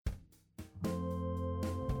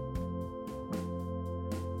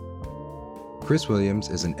Chris Williams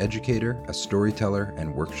is an educator, a storyteller,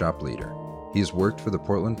 and workshop leader. He has worked for the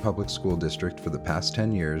Portland Public School District for the past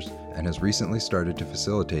 10 years and has recently started to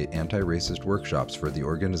facilitate anti-racist workshops for the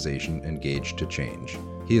organization Engaged to Change.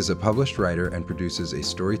 He is a published writer and produces a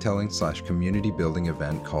storytelling/community building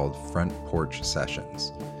event called Front Porch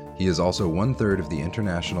Sessions. He is also one-third of the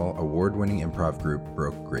international award-winning improv group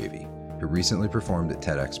Broke Gravy, who recently performed at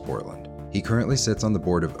TEDx Portland. He currently sits on the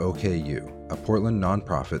board of OKU, a Portland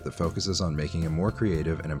nonprofit that focuses on making a more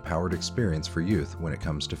creative and empowered experience for youth when it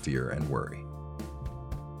comes to fear and worry.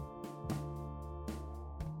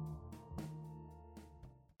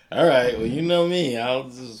 All right, well, you know me. I'll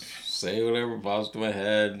just say whatever pops to my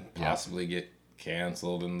head, possibly get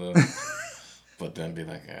canceled but then be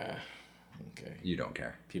like, okay. You don't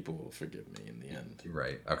care. People will forgive me in the end.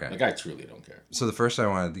 Right, okay. Like, I truly don't care. So the first I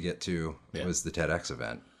wanted to get to was the TEDx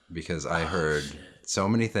event, because I heard so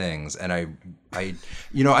many things, and I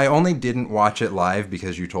only didn't watch it live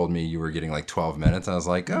because you told me you were getting like 12 minutes. I was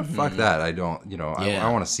like, oh, fuck that. I don't, I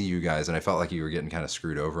want to see you guys. And I felt like you were getting kind of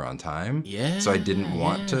screwed over on time. Yeah. So I didn't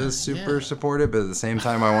want to support it, but at the same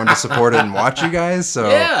time, I wanted to support it and watch you guys. So,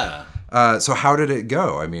 so how did it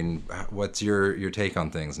go? I mean, what's your take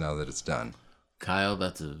on things now that it's done? Kyle,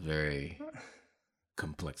 that's a very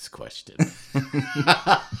complex question.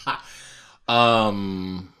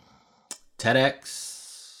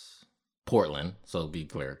 TEDx Portland, so be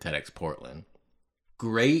clear, TEDx Portland.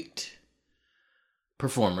 Great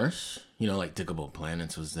performers, like Diggable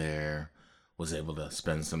Planets was there, was able to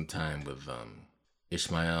spend some time with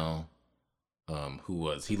Ishmael,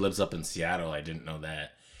 he lives up in Seattle. I didn't know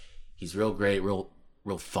that. He's real great, real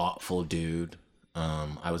thoughtful dude.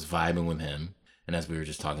 I was vibing with him. And as we were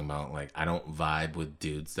just talking about, like, I don't vibe with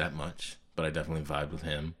dudes that much, but I definitely vibed with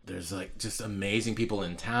him. There's like just amazing people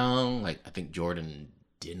in town. Like, I think Jordan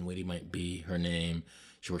Dinwiddie might be her name.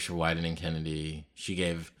 She works for Wyden and Kennedy. She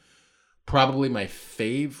gave probably my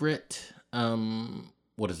favorite,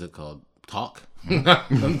 what is it called? Talk?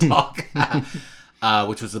 Talk.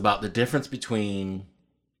 Which was about the difference between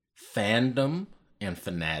fandom and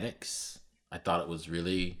fanatics. I thought it was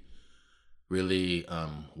really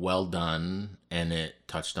well done, and it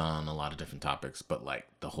touched on a lot of different topics, but like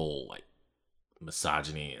the whole like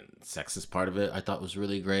misogyny and sexist part of it I thought was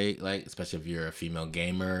really great, like especially if you're a female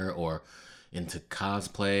gamer or into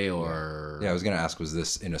cosplay or I was gonna ask, was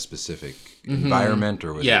this in a specific environment,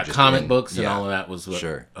 or was it just comic books and all of that was what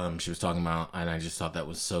she was talking about, and I just thought that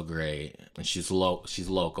was so great. And she's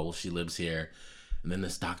local, she lives here. And then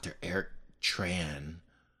this Dr. Eric Tran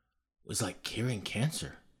was like curing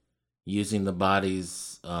cancer using the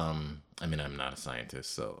body's, I'm not a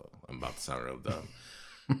scientist, so I'm about to sound real dumb.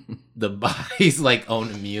 The body's like own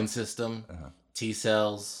immune system, T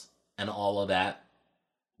cells, and all of that,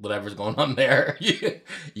 whatever's going on there.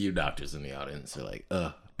 You doctors in the audience are like,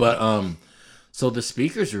 ugh. But so the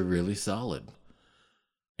speakers are really solid,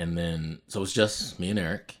 and then so it's just me and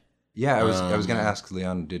Eric. Yeah, I was gonna ask.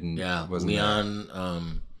 Leon wasn't Leon there.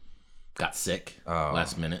 Got sick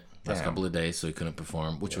last minute. Last couple of days, so he couldn't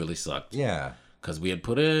perform, which really sucked. Yeah. Because we had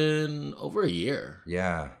put in over a year.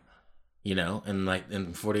 Yeah. And like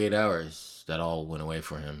in 48 hours, that all went away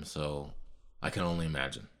for him. So I can only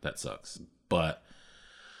imagine. That sucks. But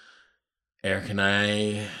Eric and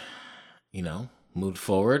I, moved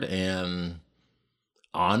forward. And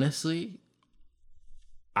honestly,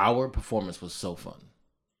 our performance was so fun.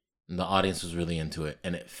 And the audience was really into it.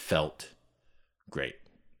 And it felt great.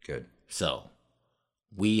 Good. So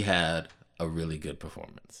we had a really good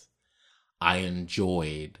performance. I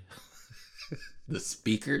enjoyed the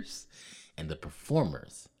speakers and the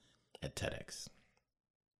performers at TEDx.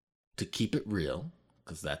 To keep it real,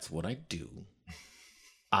 because that's what I do,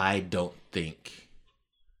 I don't think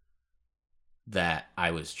that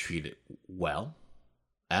I was treated well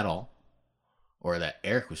at all, or that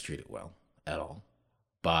Eric was treated well at all,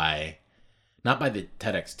 not by the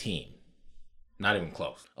TEDx team. Not even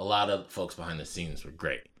close. A lot of folks behind the scenes were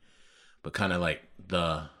great, but kind of like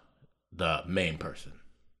the main person.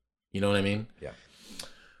 You know what I mean? Yeah.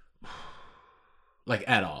 Like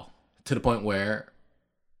at all. To the point where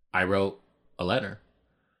I wrote a letter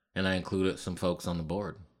and I included some folks on the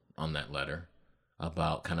board on that letter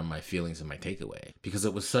about kind of my feelings and my takeaway, because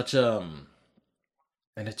it was such and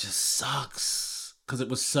it just sucks because it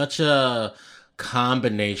was such a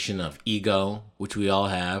combination of ego, which we all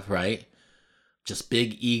have, right? Just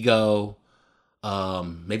big ego,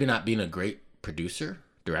 maybe not being a great producer,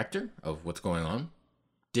 director of what's going on.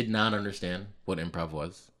 Did not understand what improv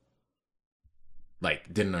was.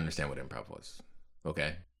 Like, didn't understand what improv was.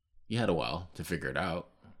 Okay? You had a while to figure it out,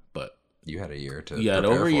 but... You had a year to You had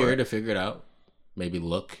over a year to figure it out. Maybe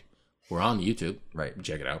look We're on YouTube. Right.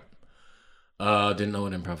 Check it out. Didn't know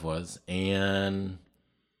what improv was. And,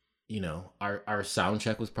 our sound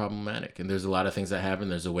check was problematic. And there's a lot of things that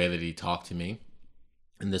happened. There's a way that he talked to me.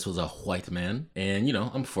 And this was a white man. And,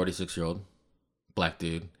 I'm a 46-year-old black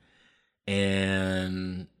dude.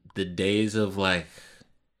 And the days of,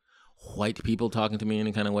 white people talking to me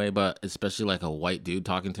any kind of way, but especially, a white dude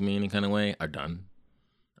talking to me any kind of way, are done.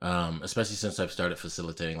 Especially since I've started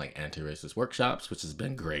facilitating, anti-racist workshops, which has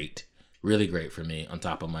been great. Really great for me on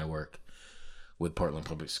top of my work with Portland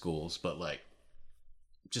Public Schools. But,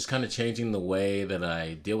 just kind of changing the way that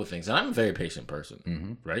I deal with things. And I'm a very patient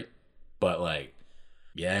person, right? But,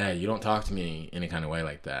 yeah, you don't talk to me any kind of way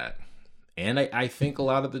like that. And I think a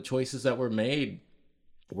lot of the choices that were made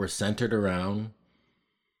were centered around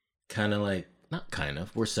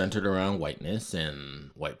we're centered around whiteness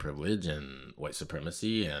and white privilege and white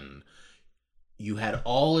supremacy. And you had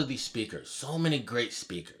all of these speakers, so many great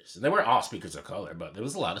speakers. And they weren't all speakers of color, but there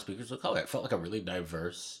was a lot of speakers of color. It felt like a really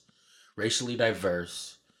diverse, racially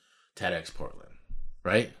diverse TEDx Portland,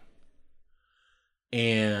 right?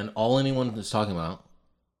 And all anyone is talking about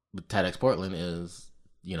with TEDx Portland is,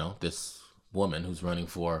 this woman who's running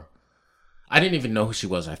for... I didn't even know who she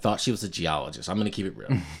was. I thought she was a geologist. I'm going to keep it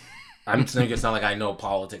real. I'm just going to sound like I know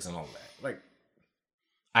politics and all that.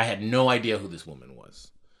 I had no idea who this woman was.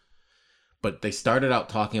 But they started out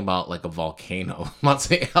talking about a volcano, Mount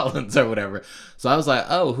St. Helens or whatever. So I was like,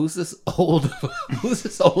 oh, who's this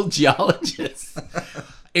old geologist?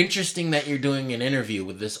 Interesting that you're doing an interview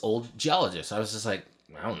with this old geologist. I was just like,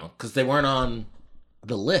 I don't know, because they weren't on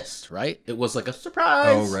the list, right? It was a surprise.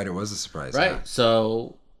 Oh, right. It was a surprise. Right. Yeah.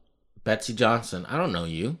 So Betsy Johnson, I don't know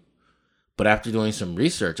you. But after doing some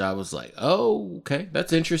research, I was like, oh, okay,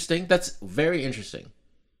 that's interesting. That's very interesting.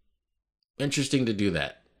 Interesting to do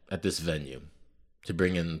that at this venue, to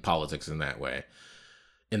bring in politics in that way,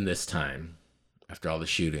 in this time, after all the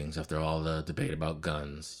shootings, after all the debate about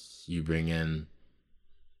guns, you bring in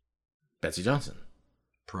Betsy Johnson.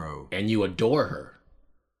 Pro. And you adore her.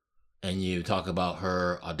 And you talk about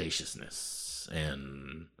her audaciousness.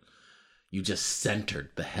 And you just centered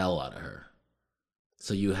the hell out of her.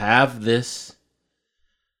 So you have this...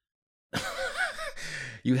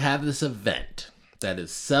 you have this event that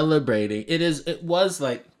is celebrating... It was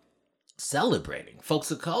celebrating folks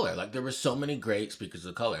of color. There were so many great speakers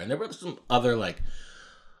of color. And there were some other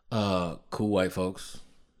cool white folks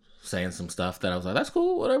saying some stuff that I was like, that's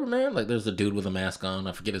cool, whatever, man. There's a dude with a mask on.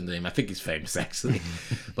 I forget his name. I think he's famous, actually.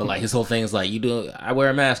 But, his whole thing is, I wear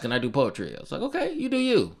a mask and I do poetry. I was like, okay, you do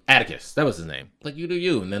you. Atticus, that was his name. You do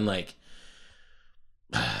you. And then,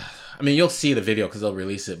 I mean, you'll see the video because they'll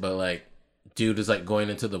release it, but, dude is,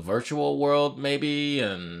 going into the virtual world, maybe,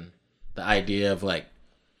 and the idea of,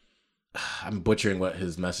 I'm butchering what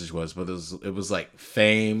his message was, but it was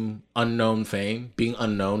fame, unknown fame, being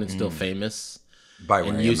unknown and still famous. By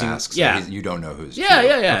wearing a mask, so you don't know who's... Yeah.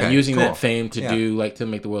 Okay, using that fame to do, to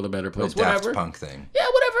make the world a better place. Daft Punk thing. Yeah,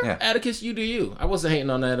 whatever. Yeah. Atticus, you do you. I wasn't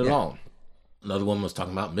hating on that at all. Another one was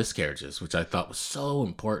talking about miscarriages, which I thought was so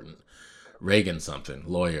important. Reagan something,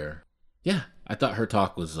 lawyer. Yeah, I thought her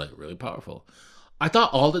talk was, really powerful. I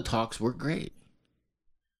thought all the talks were great.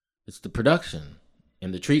 It's the production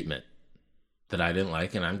and the treatment that I didn't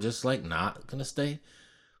like, and I'm just, not going to stay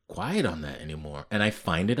quiet on that anymore. And I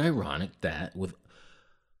find it ironic that with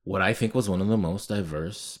what I think was one of the most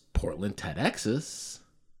diverse Portland TEDx's,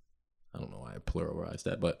 I don't know why I pluralized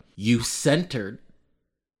that, but you centered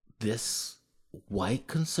this white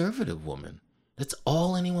conservative woman. That's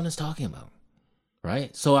all anyone is talking about,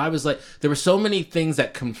 right? So I was there were so many things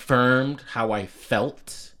that confirmed how I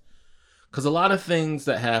felt. Because a lot of things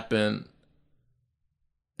that happen,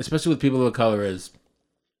 especially with people of color, is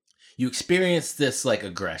you experience this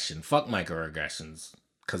aggression. Fuck microaggressions,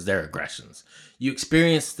 because they're aggressions. You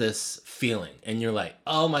experience this feeling, and you're like,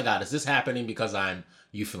 oh my God, is this happening because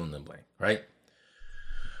you fill in the blank, right?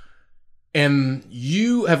 And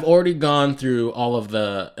you have already gone through all of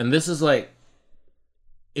and this is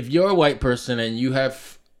if you're a white person and you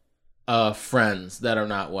have friends that are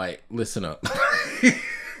not white, listen up.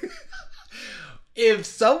 If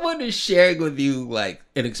someone is sharing with you an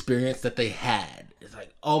experience that they had, it's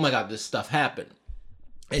oh my God, this stuff happened,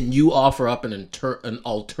 and you offer up an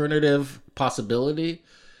alternative possibility,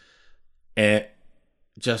 and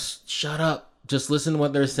just shut up, just listen to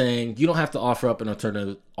what they're saying. You don't have to offer up an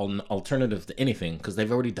alternative to anything, because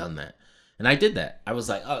they've already done that. And I did that. I was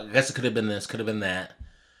like, oh, I guess it could have been this, could have been that.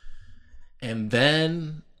 And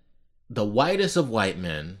then the whitest of white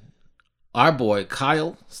men, our boy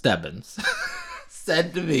Kyle Stebbins,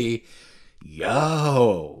 said to me,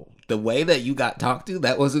 yo, the way that you got talked to,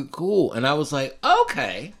 that wasn't cool. And I was like,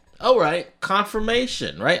 okay, all right,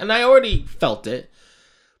 confirmation, right? And I already felt it.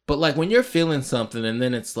 But like when you're feeling something and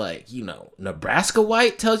then it's like, you know, Nebraska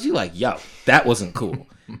White tells you like, yo, that wasn't cool.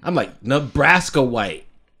 I'm like, Nebraska White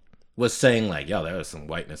was saying like, yo, there was some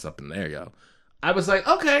whiteness up in there, yo. I was like,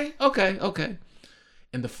 okay.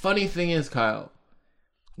 And the funny thing is, Kyle,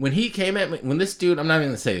 when he came at me, when this dude, I'm not even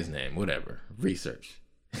going to say his name, whatever, research.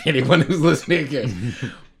 Anyone who's listening again.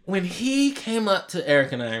 When he came up to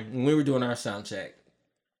Eric and I, when we were doing our sound check,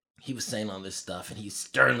 he was saying all this stuff and he's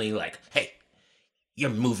sternly like, hey, you're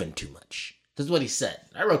moving too much. This is what he said.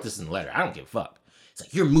 I wrote this in the letter. I don't give a fuck. It's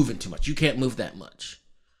like, you're moving too much. You can't move that much.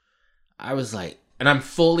 I was like, and I'm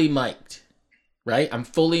fully mic'd, right? I'm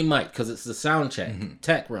fully mic'd because it's the sound check,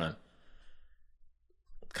 tech run.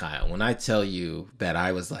 Kyle, when I tell you that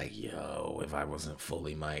I was like, yo, if I wasn't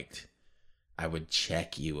fully mic'd, I would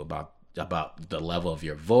check you about the level of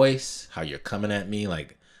your voice, how you're coming at me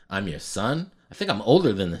like I'm your son. I think I'm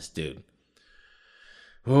older than this dude.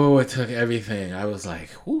 Oh, it took everything. I was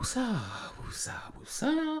like, woosah, woosah,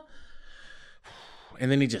 woosah.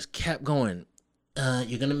 And then he just kept going.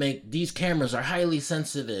 You're going to make, these cameras are highly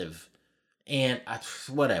sensitive. And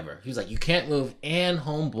whatever. He was like, you can't move. And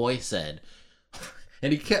homeboy said,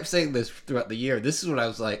 and he kept saying this throughout the year. This is what I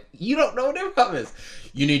was like, you don't know what improv is.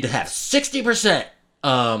 You need to have 60%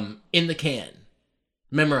 in the can.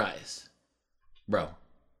 Memorize. Bro.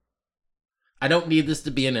 I don't need this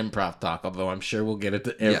to be an improv talk, although I'm sure we'll get it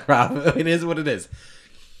to improv. Yeah. It is what it is.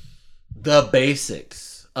 The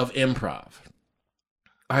basics of improv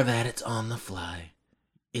are that it's on the fly.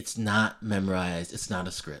 It's not memorized. It's not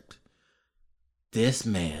a script. This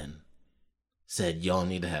man said, y'all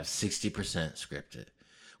need to have 60% scripted.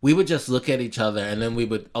 We would just look at each other and then we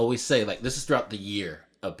would always say, like, this is throughout the year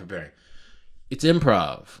of preparing. It's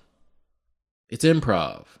improv. It's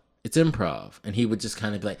improv. It's improv. And he would just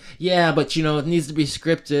kind of be like, yeah, but you know, it needs to be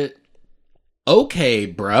scripted. Okay,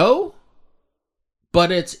 bro.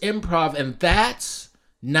 But it's improv and that's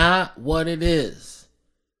not what it is.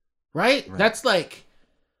 Right? That's like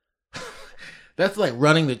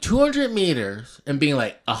running the 200 meters and being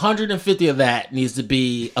like 150 of that needs to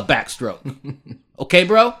be a backstroke. Okay,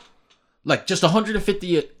 bro? Like just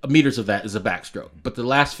 150 meters of that is a backstroke. But the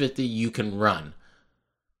last 50 you can run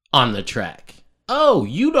on the track. Oh,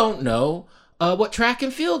 you don't know what track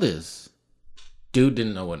and field is. Dude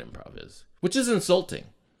didn't know what improv is, which is insulting.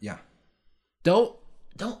 Yeah. Don't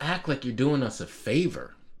act like you're doing us a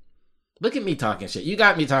favor. Look at me talking shit. You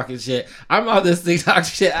got me talking shit. I'm on this thing talking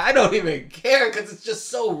shit. I don't even care because it's just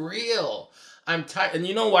so real. I'm tired. And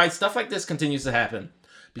you know why stuff like this continues to happen?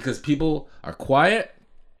 Because people are quiet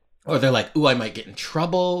or they're like, ooh, I might get in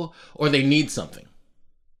trouble, or they need something.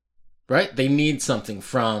 Right? They need something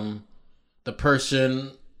from the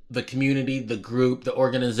person, the community, the group, the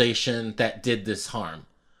organization that did this harm.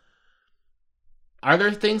 Are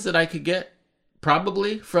there things that I could get?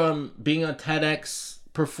 Probably from being a TEDx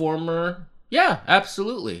performer. Yeah,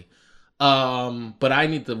 absolutely. But I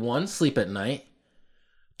need to, one, sleep at night.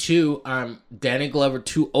 Two, I'm Danny Glover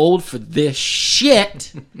too old for this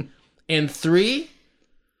shit. And three,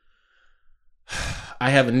 I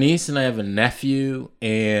have a niece and I have a nephew,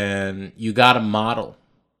 and you gotta model.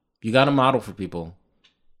 You got to model for people.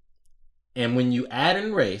 And when you add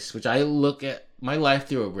in race, which I look at my life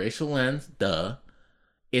through a racial lens,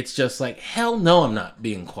 it's just like, hell no, I'm not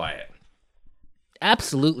being quiet.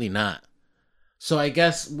 Absolutely not. So I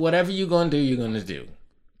guess whatever you're going to do, you're going to do.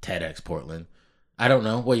 TEDx Portland. I don't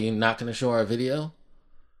know. What, you're not going to show our video?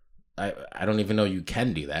 I don't even know you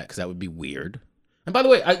can do that because that would be weird. And by the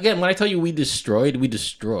way, again, when I tell you we destroyed.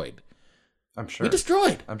 I'm sure. We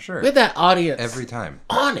destroyed. I'm sure. We had that audience every time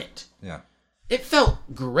on it. Yeah. It felt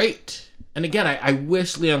great. And again, I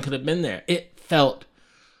wish Leon could have been there. It felt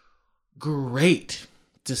great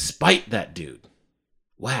despite that dude.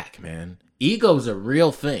 Whack, man. Ego's a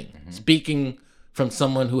real thing. Mm-hmm. Speaking from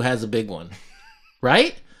someone who has a big one.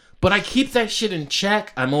 Right? But I keep that shit in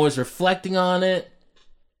check. I'm always reflecting on it.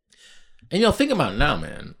 And think about it now,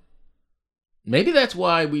 man. Maybe that's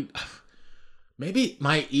why maybe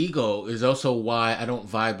my ego is also why I don't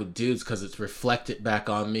vibe with dudes, because it's reflected back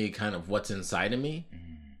on me kind of what's inside of me.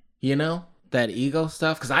 You know? That ego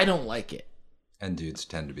stuff. Because I don't like it. And dudes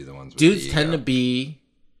tend to be the ones with dudes the ego. Tend to be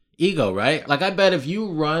ego, right? Yeah. Like, I bet if you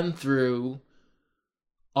run through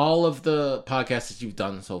all of the podcasts that you've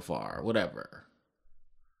done so far, whatever,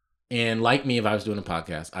 and like me, if I was doing a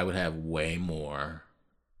podcast, I would have way more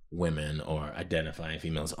women or identifying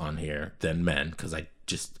females on here than men, because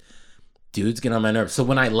dudes get on my nerves. So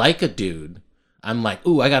when I like a dude, I'm like,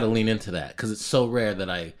 ooh, I gotta lean into that, because it's so rare that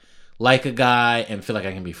I like a guy and feel like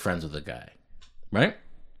I can be friends with a guy, right?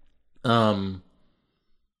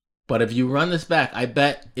 But if you run this back, I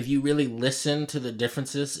bet if you really listen to the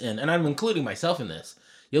differences, and I'm including myself in this,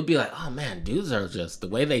 you'll be like, oh man, dudes are just, the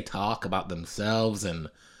way they talk about themselves, and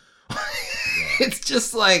it's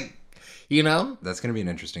just like, you know? That's going to be an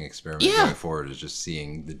interesting experiment going forward, is just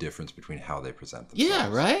seeing the difference between how they present themselves. Yeah,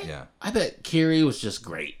 right? Yeah. I bet Kiri was just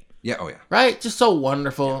great. Yeah, oh yeah. Right? Just so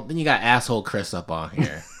wonderful. Yeah. Then you got asshole Chris up on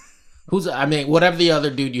here. Whatever the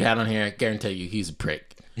other dude you had on here, I guarantee you he's a prick.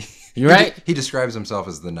 You right? He describes himself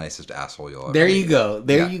as the nicest asshole you'll ever There meet. you go.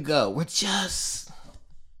 There you go. We're just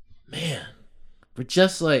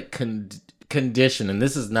like conditioned, and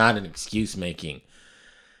this is not an excuse making,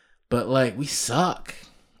 but like we suck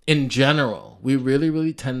in general. We really,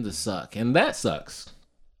 really tend to suck, and that sucks.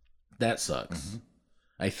 That sucks. Mm-hmm.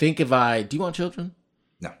 I think do you want children?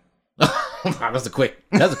 No. That's a quick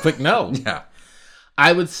no. Yeah.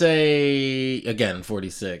 I would say, again,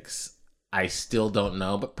 46. I still don't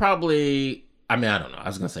know, but probably, I don't know. I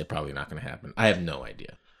was going to say probably not going to happen. I have no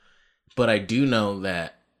idea. But I do know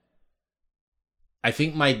that I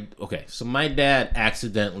think my dad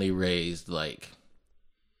accidentally raised, like,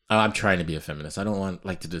 I'm trying to be a feminist. I don't want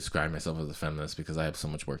to describe myself as a feminist because I have so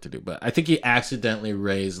much work to do. But I think he accidentally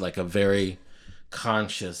raised like a very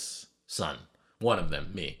conscious son. One of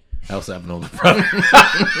them, me. I also have an older brother.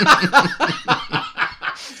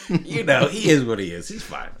 You know, he is what he is. He's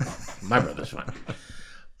fine. My brother's fine.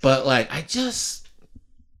 But like, I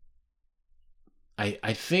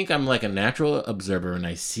think I'm like a natural observer and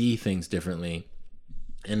I see things differently.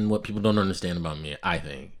 And what people don't understand about me, I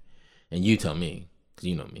think, and you tell me, because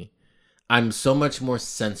you know me, I'm so much more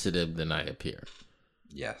sensitive than I appear.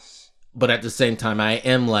 Yes. But at the same time, I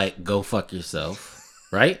am like, go fuck yourself,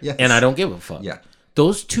 right? Yes. And I don't give a fuck. Yeah.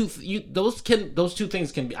 Those two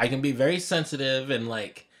things can be. I can be very sensitive and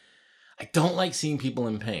like, I don't like seeing people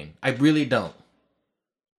in pain. I really don't.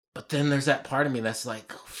 But then there's that part of me that's like,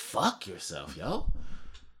 go fuck yourself, yo.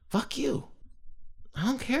 Fuck you. I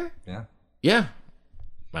don't care. Yeah. Yeah.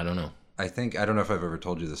 I don't know. I don't know if I've ever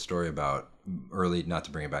told you the story about early, not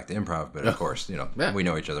to bring it back to improv, but of course, you know, we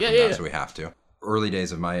know each other from that, so we have to. Early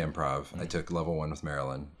days of my improv, I took level 1 with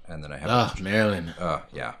Marilyn, and then I had... Marilyn.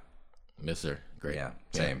 Yeah. Miss her. Great. Yeah,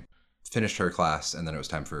 same. Yeah. Finished her class, and then it was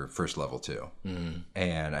time for first level 2. Mm.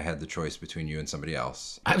 And I had the choice between you and somebody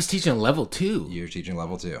else. I was teaching level 2. You were teaching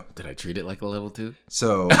level 2. Did I treat it like a level 2?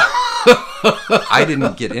 So, I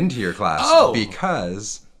didn't get into your class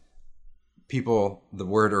because... the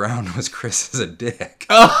word around was Chris is a dick.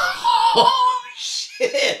 Oh,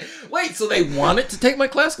 shit. Wait, so they wanted to take my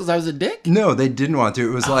class because I was a dick? No, they didn't want to.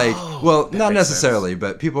 It was like, not necessarily,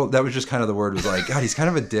 but people, that was just kind of the word was like, God, he's kind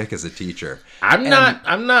of a dick as a teacher. I'm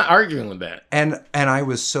not arguing with that. And I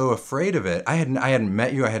was so afraid of it. I hadn't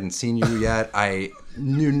met you. I hadn't seen you yet. I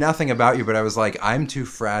knew nothing about you, but I was like, I'm too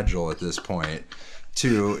fragile at this point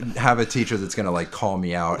to have a teacher that's going to like call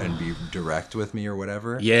me out and be direct with me or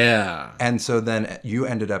whatever. Yeah. And so then you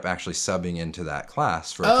ended up actually subbing into that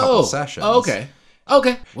class for a couple sessions. Okay.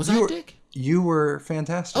 Was I a dick? You were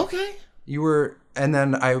fantastic. Okay. You were, and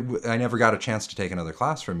then I never got a chance to take another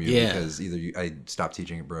class from you because either I stopped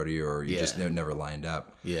teaching at Brody or you just never lined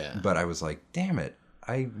up. Yeah. But I was like, damn it.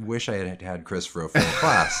 I wish I had Chris for a full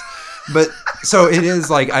class. But so it is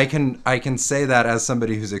like I can say that as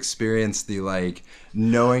somebody who's experienced the like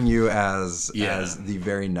knowing you as the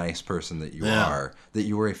very nice person that you are, that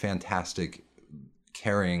you were a fantastic,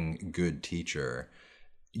 caring, good teacher.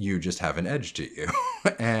 You just have an edge to you,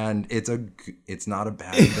 and it's not a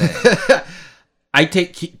bad thing. I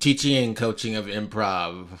take teaching and coaching of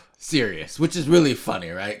improv serious, which is really funny,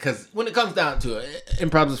 right? Because when it comes down to it,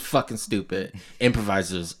 improv is fucking stupid.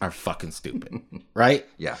 Improvisers are fucking stupid, right?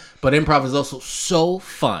 Yeah. But improv is also so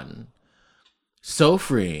fun, so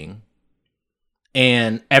freeing,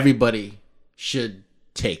 and everybody should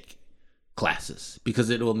take classes because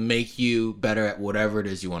it will make you better at whatever it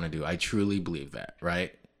is you want to do. I truly believe that,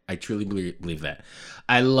 right? I truly believe that.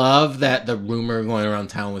 I love that the rumor going around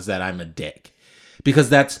town was that I'm a dick. Because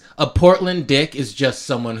that's a Portland dick is just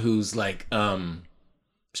someone who's like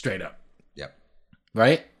straight up. Yep.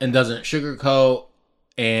 Right? And doesn't sugarcoat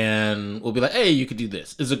and will be like, hey, you could do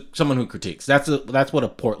this. Is someone who critiques. That's what a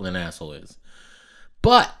Portland asshole is.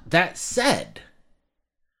 But that said,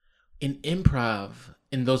 in improv,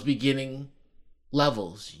 in those beginning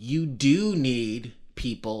levels, you do need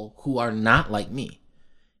people who are not like me.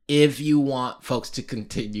 If you want folks to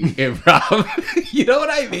continue improv. You know what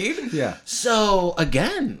I mean? Yeah. So,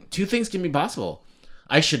 again, two things can be possible.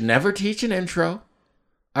 I should never teach an intro.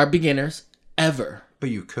 Our beginners, ever. But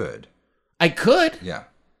you could. I could. Yeah.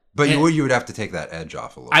 But you would have to take that edge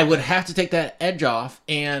off a little bit. I would have to take that edge off,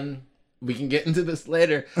 and we can get into this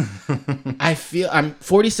later. I feel I'm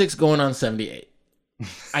 46 going on 78.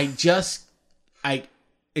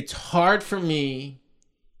 It's hard for me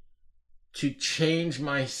to change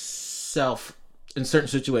myself in certain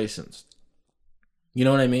situations. You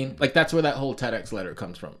know what I mean? Like, that's where that whole TEDx letter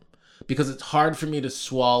comes from. Because it's hard for me to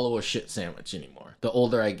swallow a shit sandwich anymore. The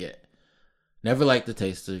older I get. Never liked the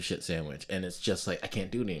taste of a shit sandwich. And it's just like, I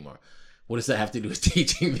can't do it anymore. What does that have to do with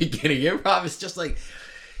teaching beginning improv? It's just like,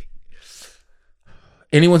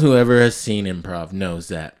 anyone who ever has seen improv knows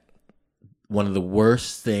that one of the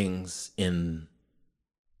worst things in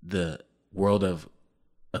the world of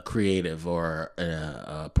a creative or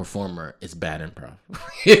a performer is bad improv.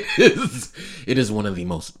 It is one of the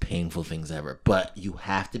most painful things ever. But you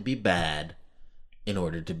have to be bad in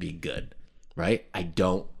order to be good, right? I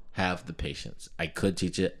don't have the patience. I could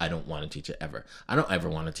teach it. I don't want to teach it ever. I don't ever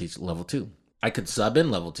want to teach level 2. I could sub in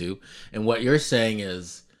level 2. And what you're saying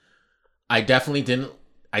is, I definitely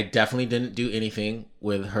didn't do anything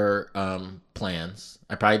with her plans.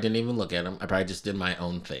 I probably didn't even look at them. I probably just did my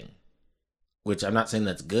own thing. Which I'm not saying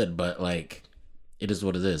that's good, but like, it is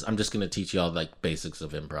what it is. I'm just going to teach y'all like basics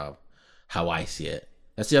of improv, how I see it.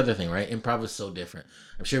 That's the other thing, right? Improv is so different.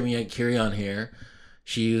 I'm sure when you had Kiri on here,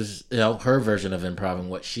 she used, her version of improv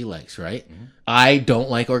and what she likes, right? Mm-hmm. I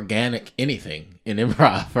don't like organic anything in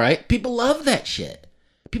improv, right? People love that shit.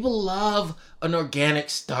 People love an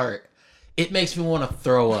organic start. It makes me want to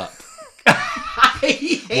throw up.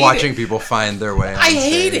 Watching people find their way on I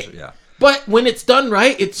hate stage. it. Yeah. But when it's done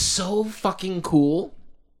right, it's so fucking cool.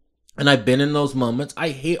 And I've been in those moments. I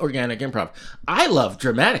hate organic improv. I love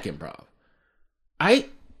dramatic improv.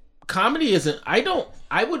 Comedy isn't,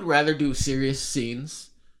 I would rather do serious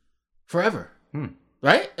scenes forever.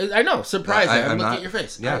 Right? I know, surprising. I'm looking at your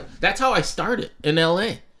face. Yeah. That's how I started in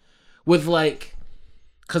LA. With like,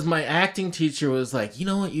 because my acting teacher was like, you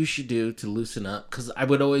know what you should do to loosen up? Because I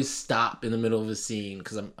would always stop in the middle of a scene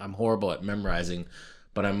because I'm horrible at memorizing.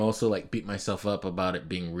 But I'm also like beat myself up about it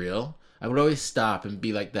being real. I would always stop and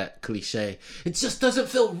be like that cliche. It just doesn't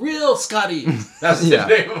feel real, Scotty. That's the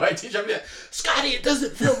name of my teacher. I'm like, Scotty, it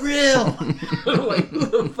doesn't feel real. I'm like, who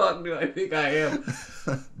the fuck do I think I am?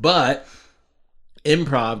 But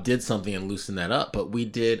improv did something and loosened that up. But we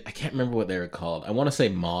did, I can't remember what they were called. I want to say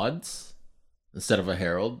mods instead of a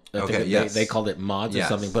herald. I think they called it mods or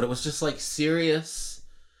something. But it was just like serious.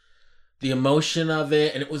 The emotion of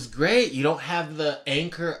it, and it was great. You don't have the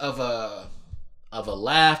anchor of a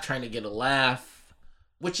laugh, trying to get a laugh,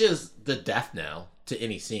 which is the death knell to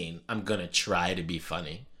any scene. I'm gonna try to be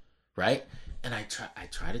funny, right? And I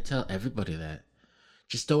try to tell everybody that.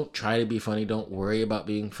 Just don't try to be funny. Don't worry about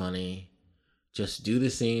being funny. Just do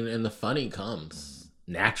the scene, and the funny comes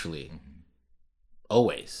naturally.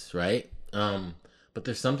 Always, right? But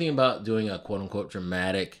there's something about doing a quote unquote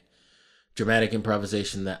dramatic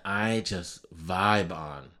improvisation that I just vibe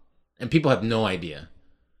on. And people have no idea.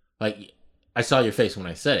 Like, I saw your face when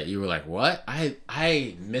I said it. You were like, what?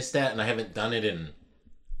 I missed that, and I haven't done it in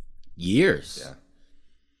years. Yeah.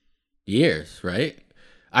 Years, right?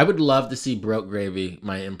 I would love to see Broke Gravy,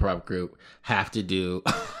 my improv group, have to do...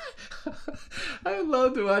 I would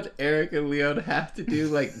love to watch Eric and Leon have to do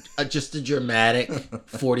like just a dramatic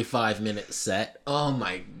 45-minute set. Oh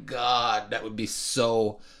my God. That would be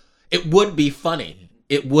so... It would be funny.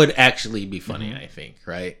 It would actually be funny, I think,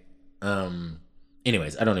 right?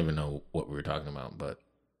 Anyways, I don't even know what we were talking about, but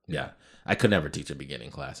yeah, I could never teach a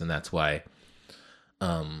beginning class, and that's why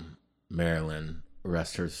Marilyn,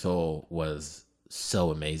 rest her soul, was so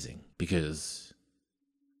amazing, because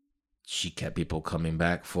she kept people coming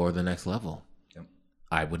back for the next level. Yep.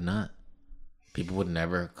 I would not. People would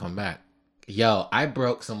never come back. Yo, I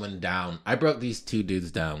broke someone down. I broke these two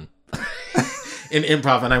dudes down. In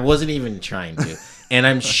improv, and I wasn't even trying to. And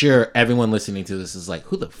I'm sure everyone listening to this is like,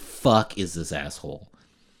 who the fuck is this asshole?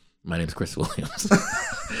 My name's Chris Williams.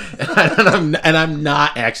 and I'm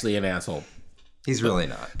not actually an asshole. He's really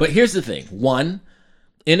not. But here's the thing. One,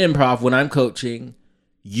 in improv, when I'm coaching,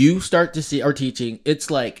 you start to see, or teaching,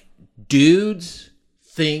 it's like dudes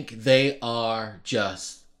think they are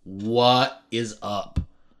just what is up.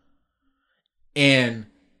 And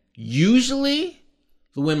usually...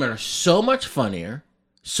 the women are so much funnier,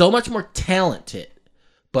 so much more talented,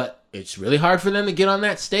 but it's really hard for them to get on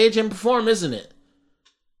that stage and perform, isn't it?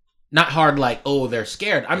 Not hard like, oh, they're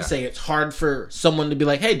scared. I'm saying it's hard for someone to be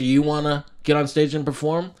like, hey, do you want to get on stage and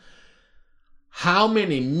perform? How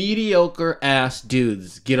many mediocre ass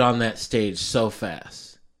dudes get on that stage so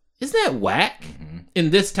fast? Isn't that whack? Mm-hmm. In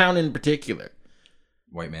this town in particular.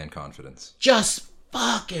 White man confidence. Just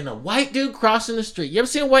fucking a white dude crossing the street. You ever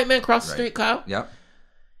seen a white man cross the street, Kyle? Yep.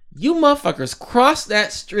 You motherfuckers cross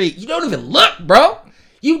that street. You don't even look, bro.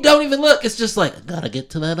 You don't even look. It's just like, I gotta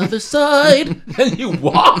get to that other side. And you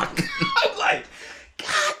walk. I'm like,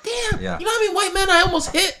 God damn. Yeah. You know how many white men I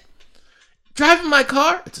almost hit? Driving my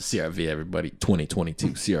car. It's a CRV, everybody. 2022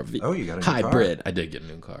 CRV. Oh, you got a new hybrid. car. I did get a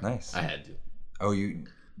new car. Nice. I had to. Oh,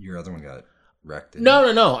 your other one got wrecked.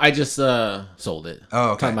 No. I just sold it.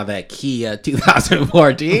 Oh, okay. Talking about that Kia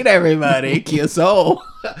 2014, everybody. Kia Soul.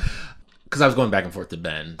 Because I was going back and forth to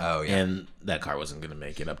Bend. Oh, yeah. And that car wasn't going to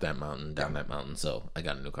make it up that mountain, down that mountain. So I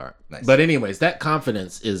got a new car. Nice. But anyways, that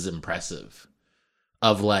confidence is impressive.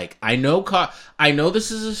 Of like, I know this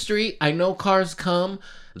is a street. I know cars come.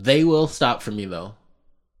 They will stop for me though.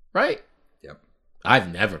 Right? Yep.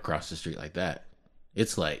 I've never crossed the street like that.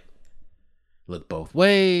 It's like, look both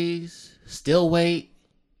ways, still wait.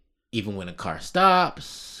 Even when a car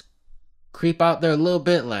stops, creep out there a little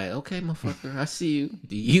bit like, okay, motherfucker, I see you.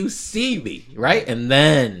 Do you see me? Right? And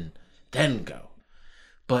then go.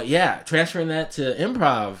 But yeah, transferring that to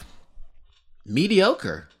improv,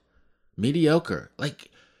 mediocre.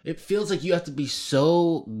 Like, it feels like you have to be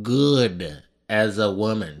so good as a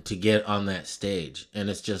woman to get on that stage. And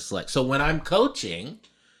it's just like, so when I'm coaching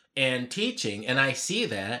and teaching and I see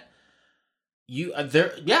that,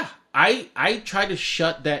 I try to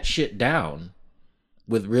shut that shit down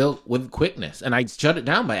with quickness. And I shut it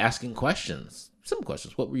down by asking questions. Simple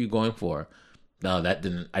questions. What were you going for? No,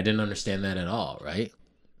 I didn't understand that at all, right?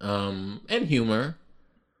 And humor.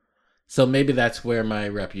 So maybe that's where my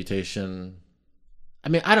reputation, I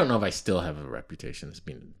mean, I don't know if I still have a reputation as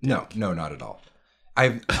being a dick. No, not at all.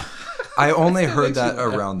 I only heard that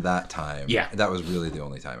around that time. Yeah. That was really the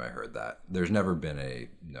only time I heard that. There's never been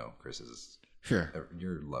Chris is... Sure.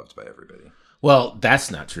 You're loved by everybody. Well,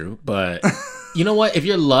 that's not true, but you know what? If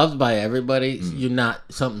you're loved by everybody, you're not,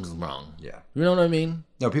 something's wrong. Yeah. You know what I mean?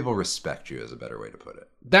 No, people respect you is a better way to put it.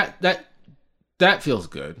 That feels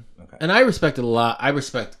good. Okay. And I respect it a lot. I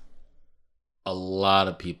respect a lot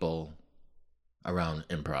of people around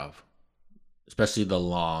improv, especially the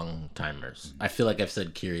long timers. I feel like I've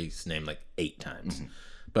said Kiri's name like 8 times,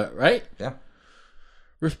 but right? Yeah.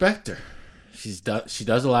 Respect her. She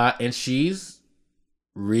does a lot, and she's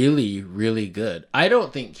really, really good. I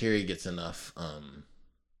don't think Kiri gets enough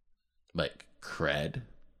like cred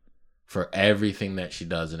for everything that she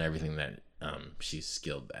does and everything that she's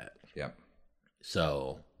skilled at. Yeah.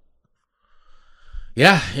 So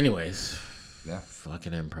yeah, anyways. Yeah.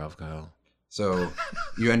 Fucking improv, Kyle. So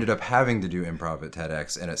you ended up having to do improv at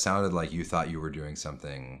TEDx, and it sounded like you thought you were doing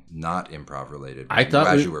something not improv related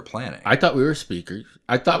as you were planning. I thought we were speakers.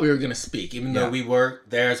 I thought we were going to speak, even though we were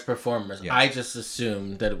there as performers. Yeah. I just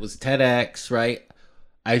assumed that it was TEDx, right?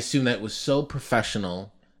 I assumed that it was so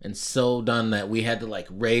professional and so done that we had to like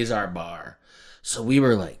raise our bar. So we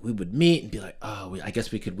were like, we would meet and be like, oh, I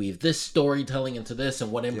guess we could weave this storytelling into this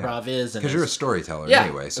and what improv is. Because you're a storyteller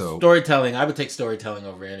anyway. So storytelling, I would take storytelling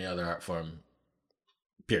over any other art form,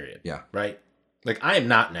 period. Yeah. Right? Like, I am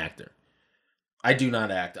not an actor. I do not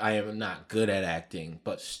act. I am not good at acting.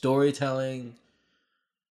 But storytelling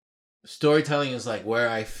is like where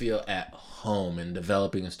I feel at home in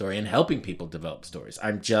developing a story and helping people develop stories.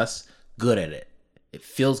 I'm just good at it. It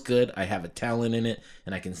feels good. I have a talent in it,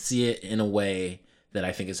 and I can see it in a way that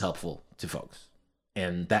I think is helpful to folks.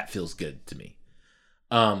 And that feels good to me.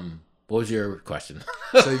 What was your question?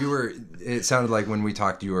 So it sounded like when we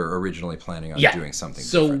talked, you were originally planning on doing something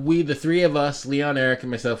different. So the three of us, Leon, Eric, and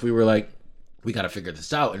myself, we were like, we got to figure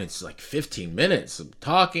this out. And it's like 15 minutes of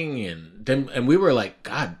talking. And we were like,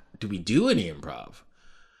 God, do we do any improv?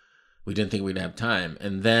 We didn't think we'd have time.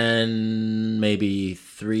 And then maybe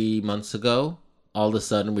 3 months ago, all of a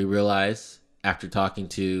sudden we realized, after talking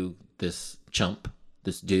to this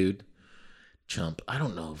dude, I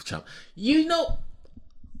don't know if Chump,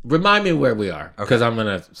 remind me where we are, because I'm going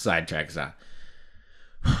to sidetrack us out.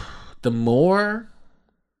 The more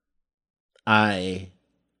I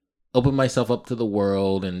open myself up to the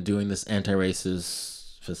world and doing this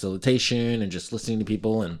anti-racist facilitation and just listening to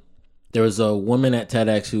people, and there was a woman at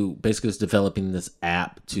TEDx who basically was developing this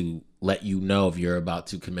app to let you know if you're about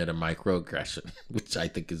to commit a microaggression, which I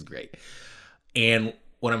think is great. And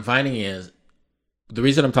what I'm finding is, the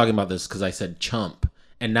reason I'm talking about this is because I said chump.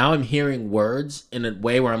 And now I'm hearing words in a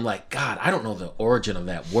way where I'm like, God, I don't know the origin of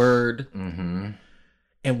that word. Mm-hmm.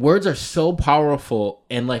 And words are so powerful.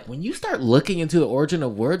 And like, when you start looking into the origin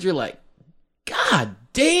of words, you're like, God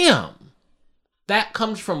damn. That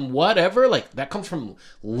comes from whatever. Like, that comes from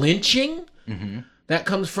lynching. Mm-hmm. That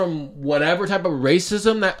comes from whatever type of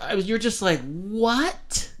racism that you're just like,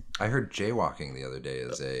 what? I heard jaywalking the other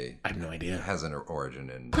day I have no idea. Has an origin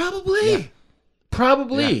in... Probably.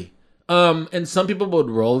 Yeah. And some people would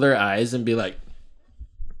roll their eyes and be like,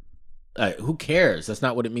 Who cares? That's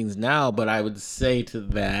not what it means now. But I would say to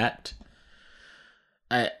that,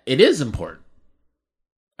 it is important.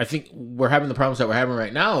 I think we're having the problems that we're having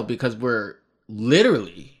right now because we're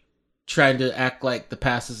literally trying to act like the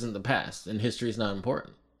past isn't the past and history is not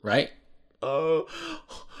important, right? Don't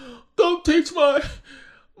teach my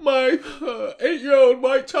 8-year-old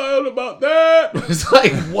white child about that. It's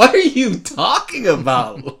like, what are you talking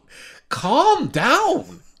about? Calm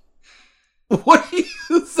down. What are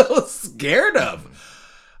you so scared of?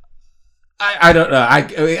 I don't know.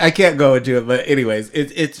 I can't go into it, but anyways,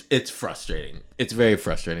 it's frustrating. It's very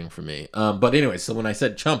frustrating for me. But anyways, so when I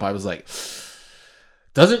said chump, I was like,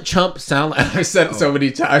 doesn't chump sound like, I said it so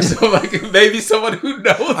many times, so like maybe someone who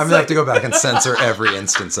knows. I'm gonna have to go back and censor every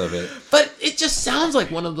instance of it. But it just sounds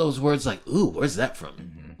like one of those words like, ooh, where's that from?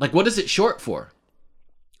 Mm-hmm. Like, what is it short for?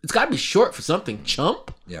 It's got to be short for something.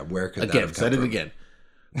 Chump? Yeah, where could that again, have come said from? it again.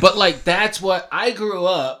 But like, that's what I grew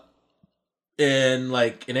up in,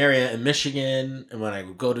 like an area in Michigan, and when I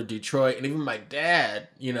would go to Detroit, and even my dad,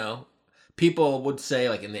 you know, people would say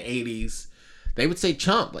like in the 80s, they would say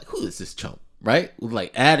chump. Like, who is this chump? Right? With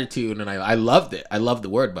like attitude, and I loved it. I loved the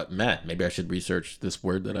word, but man, maybe I should research this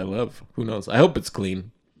word that I love. Who knows? I hope it's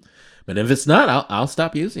clean. But if it's not, I'll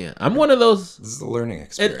stop using it. I'm one of those. This is the learning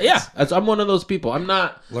experience. Yeah, I'm one of those people. I'm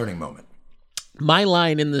not. Learning moment. My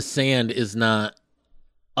line in the sand is not,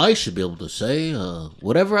 I should be able to say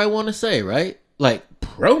whatever I want to say, right? Like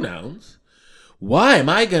pronouns. Why am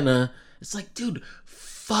I gonna? It's like, dude,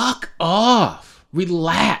 fuck off.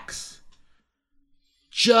 Relax.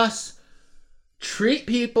 Just treat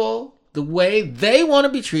people the way they want to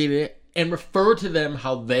be treated and refer to them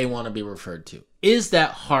how they want to be referred to. Is that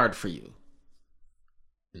hard for you?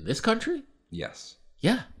 In this country? Yes.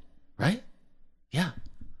 Yeah. Right? Yeah.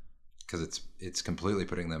 Because it's completely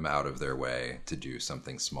putting them out of their way to do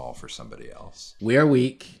something small for somebody else. We are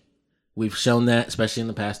weak. We've shown that, especially in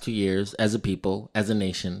the past 2 years, as a people, as a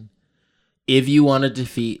nation. If you want to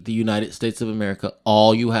defeat the United States of America,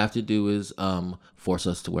 all you have to do is force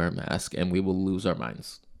us to wear a mask, and we will lose our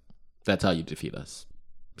minds. That's how you defeat us.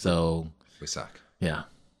 So we suck. Yeah.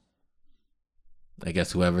 I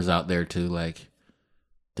guess whoever's out there to like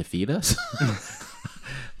defeat us,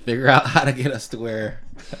 figure out how to get us to wear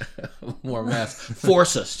more masks,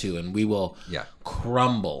 force us to, and we will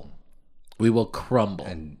crumble. We will crumble.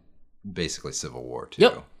 And basically civil war too.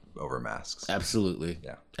 Yep. Over masks. Absolutely.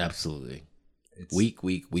 Yeah. Absolutely. It's weak.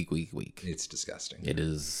 It's disgusting. It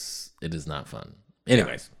is not fun.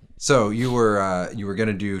 Anyways. Yeah. So you were going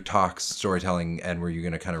to do talks, storytelling, and were you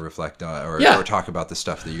going to kind of reflect on or talk about the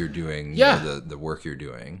stuff that you're doing, the work you're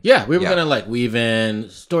doing? Yeah, we were going to like weave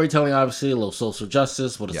in storytelling, obviously, a little social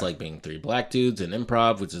justice, what it's like being three black dudes in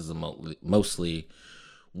improv, which is a mostly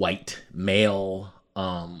white male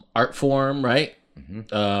art form, right?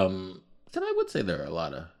 Mm-hmm. Then I would say there are a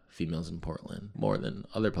lot of females in Portland, more than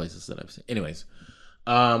other places that I've seen. Anyways,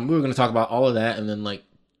 we were going to talk about all of that, and then like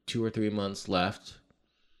 2 or 3 months left.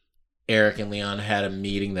 Eric and Leon had a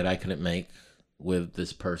meeting that I couldn't make with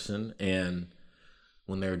this person, and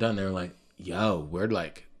when they were done, they were like, yo, we're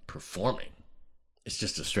like performing. It's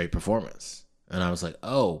just a straight performance. And I was like,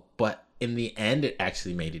 oh, but in the end, it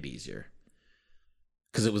actually made it easier.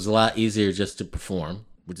 Because it was a lot easier just to perform,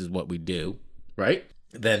 which is what we do, right?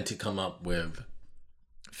 Than to come up with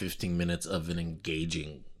 15 minutes of an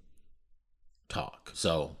engaging talk.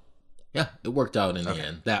 So, yeah, it worked out in the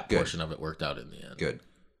end. That portion of it worked out in the end. Good.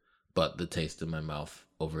 But the taste in my mouth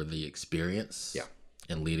over the experience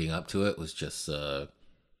and leading up to it was just, it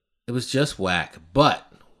was just whack. But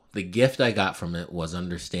the gift I got from it was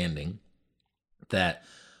understanding that,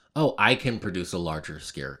 I can produce a larger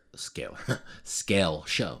scale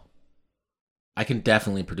show. I can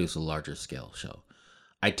definitely produce a larger scale show.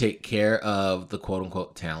 I take care of the quote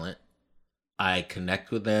unquote talent. I connect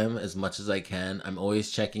with them as much as I can. I'm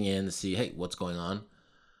always checking in to see, hey, what's going on?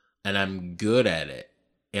 And I'm good at it.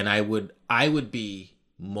 And I would be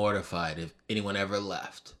mortified if anyone ever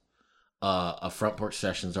left a Front Porch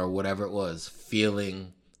Sessions or whatever it was,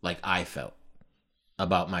 feeling like I felt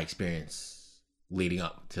about my experience leading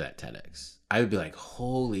up to that TEDx. I would be like,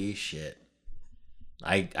 holy shit.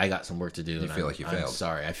 I got some work to do. You feel like you failed. I'm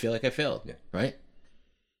sorry. I feel like I failed. Yeah. Right?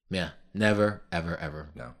 Yeah. Never, ever, ever.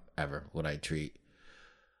 No. Ever would I treat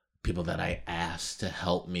people that I asked to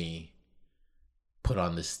help me put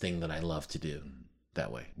on this thing that I love to do that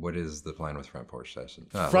way. What is the plan with Front Porch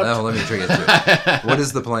Sessions? Let me trick it. What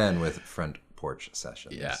is the plan with Front Porch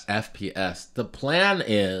Sessions? Yeah, FPS. The plan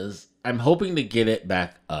is I'm hoping to get it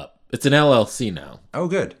back up. It's an LLC now. Oh,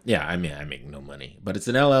 good. Yeah, I mean, I make no money, but it's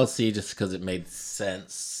an LLC just because it made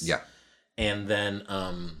sense. Yeah. And then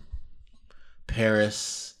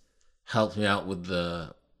Paris helped me out with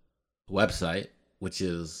the website, which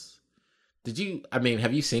is, have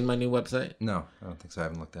you seen my new website? No, I don't think so. I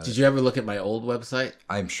haven't looked at it. Did you ever look at my old website?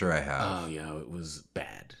 I'm sure I have. Oh, yeah, it was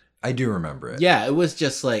bad. I do remember it. Yeah, it was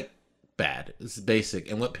just like bad. It's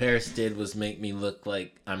basic. And what Paris did was make me look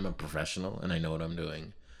like I'm a professional and I know what I'm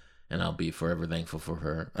doing. And I'll be forever thankful for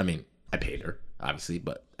her. I mean, I paid her, obviously,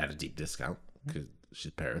 but at a deep discount because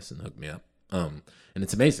she's Paris and hooked me up. And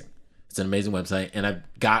it's amazing. It's an amazing website. And I've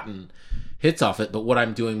gotten hits off it. But what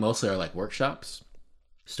I'm doing mostly are like workshops,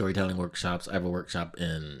 storytelling workshops. I have a workshop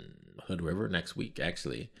in Hood River next week,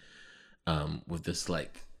 actually, with this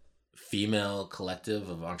like female collective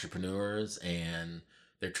of entrepreneurs. And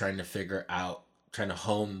they're trying to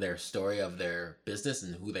hone their story of their business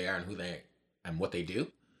and who they are and what they do.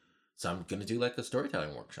 So I'm going to do like a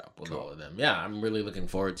storytelling workshop with all of them. Yeah, I'm really looking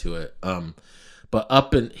forward to it. But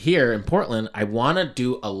up in here in Portland, I want to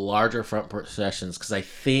do a larger front porch sessions because I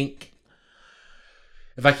think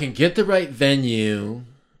if I can get the right venue,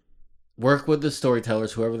 work with the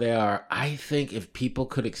storytellers, whoever they are, I think if people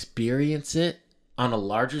could experience it on a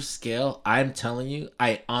larger scale, I'm telling you,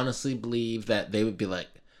 I honestly believe that they would be like,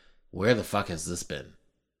 where the fuck has this been?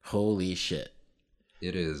 Holy shit.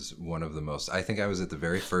 It is one of the most, I think I was at the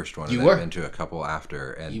very first one, You and were. I've been to a couple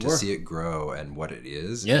after, and see it grow and what it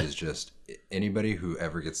is just, anybody who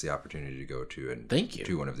ever gets the opportunity to go to and Thank you.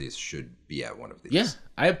 to one of these should be at one of these. Yeah,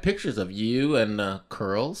 I have pictures of you and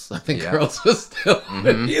Curls. I think Curls was still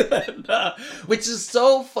with you, and, which is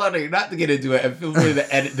so funny. Not to get into it, and feel free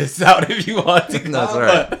to edit this out if you want to. That's all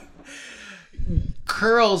right. But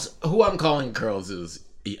Curls, who I'm calling Curls, is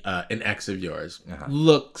an ex of yours.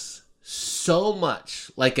 Looks so much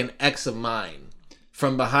like an ex of mine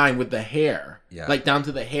from behind with the hair, like down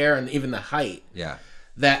to the hair and even the height. Yeah.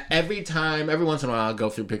 That every once in a while, I'll go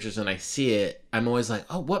through pictures and I see it. I'm always like,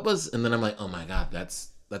 oh, what was? And then I'm like, oh my god, that's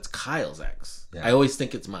Kyle's ex. Yeah. I always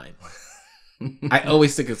think it's mine. I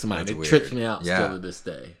always think it's mine. It weird. Trips me out still to this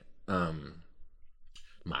day. Mine.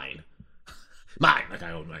 Like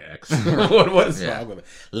I own my ex. What is wrong with it?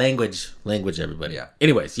 Language, everybody. Yeah.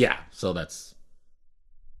 Anyways, so that's.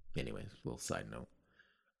 Anyways, little side note.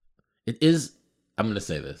 It is. I'm gonna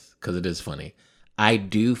say this because it is funny. I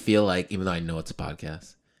do feel like, even though I know it's a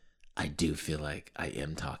podcast, I do feel like I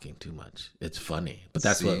am talking too much. It's funny, but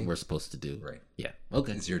that's what we're supposed to do. Right. Yeah.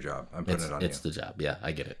 Okay. It's your job. I'm putting it on you. It's the job. Yeah,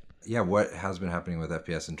 I get it. Yeah, what has been happening with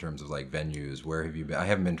FPS in terms of like venues? Where have you been? I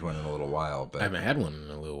haven't been to one in a little while, but I haven't had one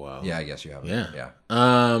in a little while. Yeah, I guess you haven't. Yeah.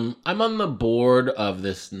 I'm on the board of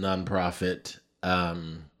this nonprofit,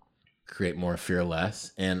 Create More, Fear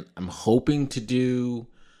Less, and I'm hoping to do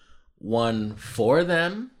one for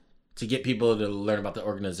them to get people to learn about the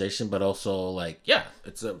organization, but also like,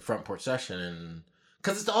 it's a front porch session, and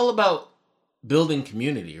because it's all about building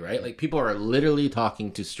community, right? Like people are literally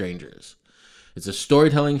talking to strangers. It's a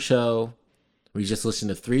storytelling show. We just listen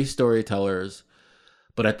to 3 storytellers,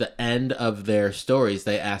 but at the end of their stories,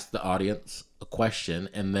 they ask the audience a question,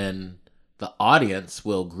 and then the audience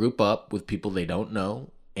will group up with people they don't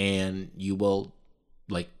know, and you will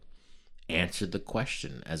like answer the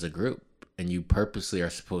question as a group. And you purposely are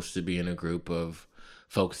supposed to be in a group of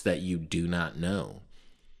folks that you do not know.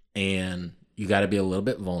 And you got to be a little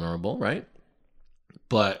bit vulnerable, right?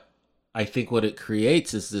 But I think what it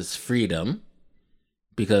creates is this freedom.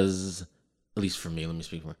 Because, at least for me, let me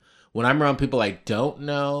speak for when I'm around people I don't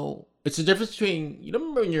know, it's the difference between, you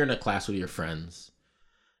remember when you're in a class with your friends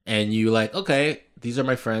and you like, okay, these are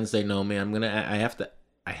my friends, they know me, I have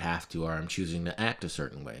to, or I'm choosing to act a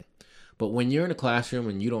certain way. But when you're in a classroom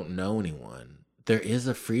and you don't know anyone, there is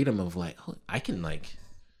a freedom of like, oh, I don't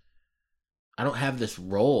have this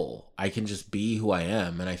role. I can just be who I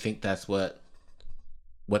am. And I think that's what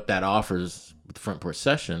that offers with the front porch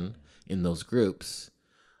session in those groups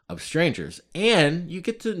of strangers. And you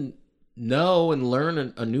get to know and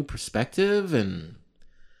learn a new perspective. And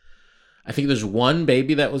I think there's one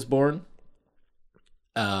baby that was born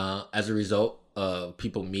as a result of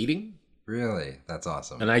people meeting. Really? That's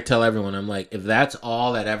awesome. And I tell everyone, I'm like, if that's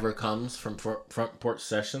all that ever comes from front porch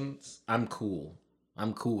sessions, I'm cool.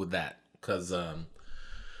 I'm cool with that. Because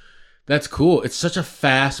that's cool. It's such a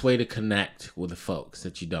fast way to connect with the folks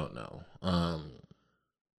that you don't know.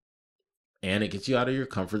 And it gets you out of your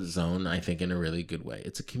comfort zone, I think, in a really good way.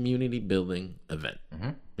 It's a community building event. Mm-hmm.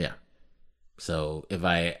 Yeah. So if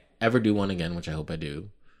I ever do one again, which I hope I do,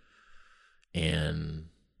 and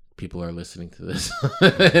people are listening to this,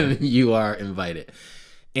 and you are invited.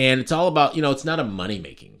 And it's all about, it's not a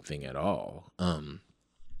money-making thing at all. And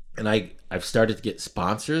I've started to get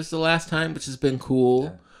sponsors the last time, which has been cool.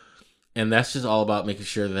 Yeah. And that's just all about making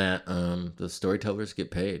sure that the storytellers get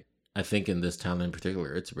paid. I think in this town in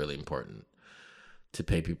particular, it's really important to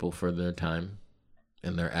pay people for their time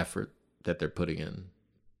and their effort that they're putting in,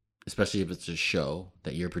 especially if it's a show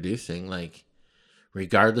that you're producing. Like,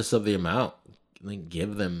 regardless of the amount, like,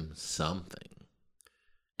 give them something.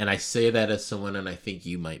 And I say that as someone, and I think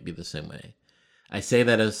you might be the same way. I say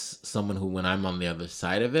that as someone who, when I'm on the other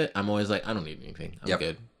side of it, I'm always like, I don't need anything. I'm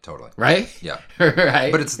good. Totally. Right? Yeah.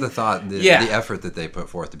 Right? But it's the thought, the effort that they put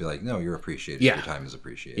forth to be like, no, you're appreciated. Yeah. Your time is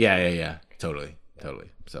appreciated. Yeah. Totally.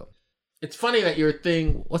 So it's funny that your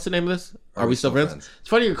thing, what's the name of this? Are We Still Friends? It's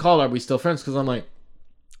funny you call Are We Still Friends, because I'm like,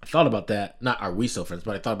 I thought about that. Not Are We Still Friends,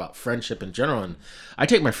 but I thought about friendship in general. And I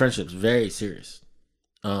take my friendships very serious.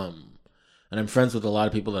 And I'm friends with a lot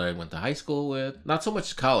of people that I went to high school with. Not so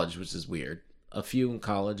much college, which is weird. A few in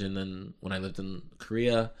college, and then when I lived in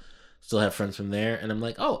Korea, still have friends from there. And I'm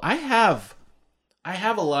like, oh, I have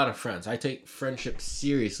a lot of friends. I take friendship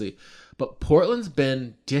seriously. But Portland's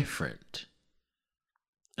been different.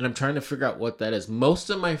 And I'm trying to figure out what that is. Most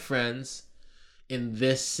of my friends in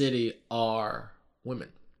this city are women.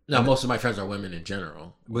 Now, most of my friends are women in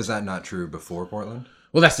general. Was that not true before Portland?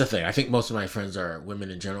 Well, that's the thing. I think most of my friends are women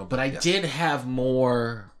in general. But I did have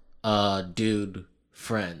more dude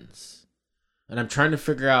friends. And I'm trying to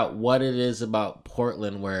figure out what it is about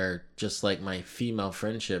Portland where just like my female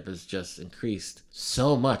friendship has just increased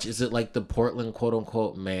so much. Is it like the Portland quote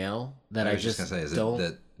unquote male that I just gonna say, is don't...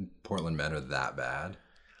 it that Portland men are that bad?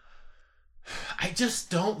 I just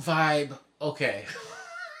don't vibe. Okay.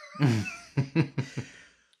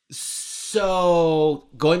 So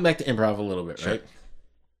going back to improv a little bit, sure. Right?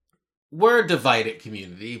 We're a divided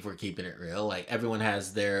community if we're keeping it real. Like, everyone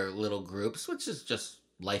has their little groups, which is just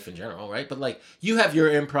life in general, right? But like, you have your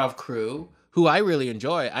improv crew who I really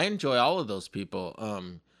enjoy. I enjoy all of those people.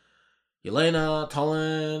 Yelena,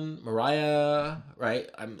 Tulin, Mariah, right?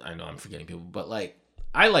 I know I'm forgetting people, but like,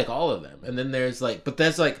 I like all of them. And then there's like, but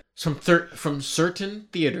there's like from certain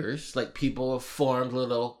theaters, like people have formed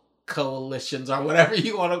little coalitions or whatever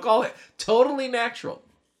you want to call it. Totally natural.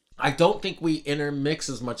 I don't think we intermix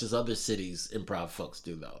as much as other cities' improv folks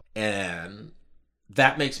do, though. And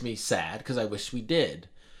that makes me sad because I wish we did.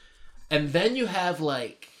 And then you have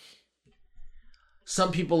like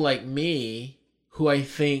some people like me who I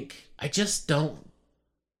think I just don't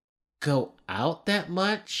go out that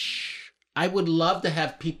much. I would love to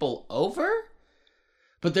have people over,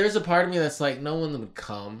 but there's a part of me that's like, no one would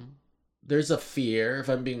come. There's a fear, if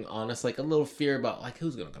I'm being honest, like a little fear about like,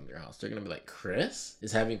 who's going to come to your house? They're going to be like, Chris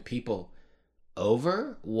is having people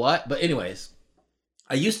over? What? But anyways,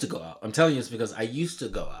 I used to go out. I'm telling you this because I used to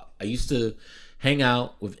go out. I used to hang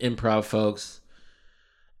out with improv folks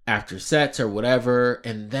after sets or whatever.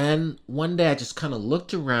 And then one day I just kind of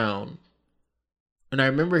looked around and I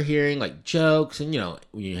remember hearing like jokes. And, you know,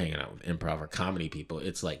 when you're hanging out with improv or comedy people,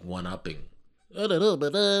 it's like one-upping.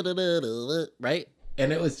 Right?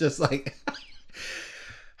 And it was just like,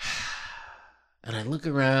 and I look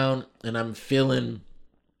around and I'm feeling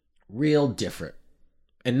real different.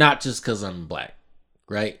 And not just because I'm black,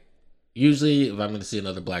 right? Usually if I'm going to see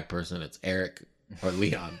another black person, it's Eric or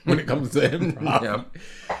Leon when it comes to improv. Yeah.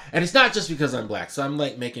 And it's not just because I'm black. So I'm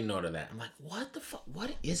like making note of that. I'm like, what the fuck?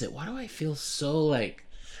 What is it? Why do I feel so like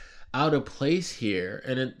out of place here?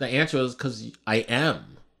 And the answer was because I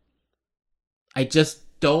am. I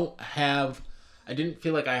just don't have... I didn't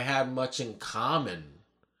feel like I had much in common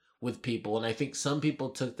with people. And I think some people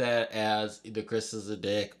took that as either Chris is a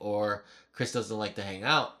dick or Chris doesn't like to hang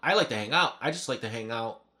out. I like to hang out. I just like to hang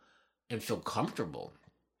out and feel comfortable.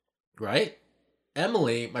 Right?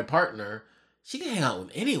 Emily, my partner, she can hang out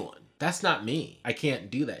with anyone. That's not me. I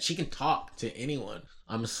can't do that. She can talk to anyone.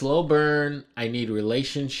 I'm a slow burn. I need a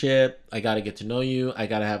relationship. I got to get to know you. I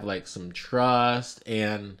got to have like some trust.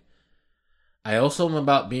 And I also am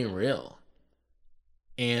about being real.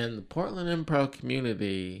 And the Portland improv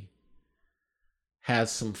community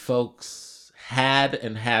has some folks,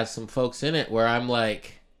 has some folks in it where I'm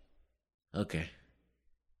like, okay,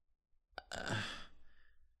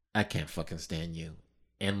 I can't fucking stand you.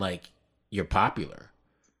 And like, you're popular,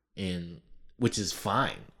 and which is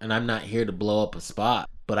fine. And I'm not here to blow up a spot,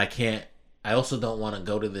 but I also don't want to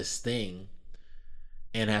go to this thing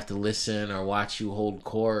and have to listen or watch you hold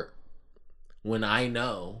court when I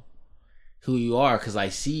know who you are because I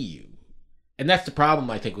see you. And that's the problem,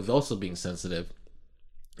 I think, with also being sensitive,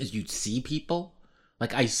 is you see people.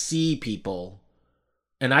 Like, I see people,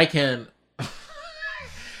 and I can...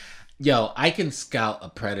 I can scout a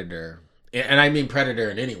predator. And I mean predator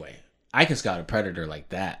in any way. I can scout a predator like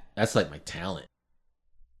that. That's like my talent.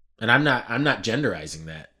 And I'm not genderizing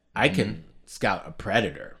that. I can scout a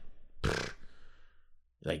predator.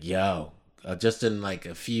 Like, just in like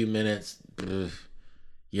a few minutes,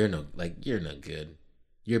 you're no good.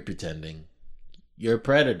 You're pretending. You're a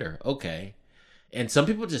predator. Okay. And some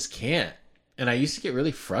people just can't. And I used to get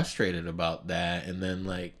really frustrated about that, and then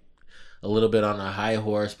like a little bit on a high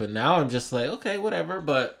horse, but now I'm just like, okay, whatever,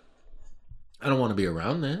 but I don't want to be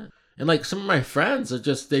around that. And like some of my friends are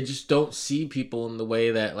they just don't see people in the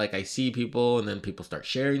way that like I see people, and then people start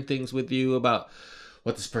sharing things with you about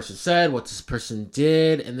what this person said, what this person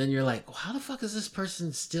did, and then you're like, well, how the fuck is this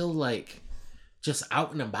person still like just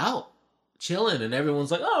out and about chilling, and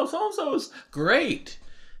everyone's like, oh, so-and-so is great.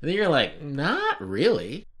 And then you're like, not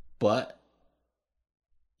really, but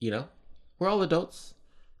we're all adults.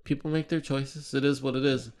 People make their choices. It is what it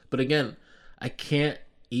is. But again, I can't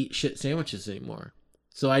eat shit sandwiches anymore.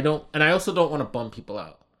 So I don't, and I also don't want to bum people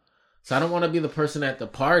out. So I don't want to be the person at the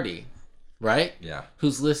party, right? Yeah.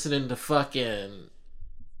 Who's listening to fucking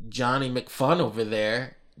Johnny McFun over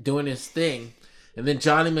there doing his thing. And then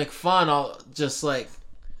Johnny McFun all just like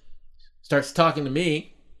starts talking to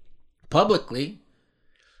me publicly.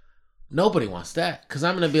 Nobody wants that, because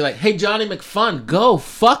I'm going to be like, hey, Johnny McFun, go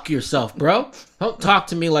fuck yourself, bro. Don't talk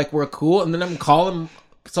to me like we're cool, and then I'm calling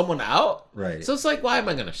someone out. Right. So it's like, why am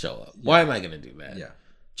I going to show up? Why am I going to do that? Yeah.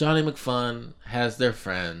 Johnny McFun has their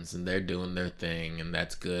friends, and they're doing their thing, and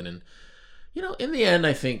that's good. And, in the end,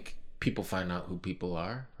 I think people find out who people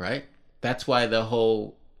are, right? That's why the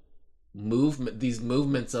whole these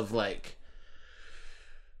movements of, like,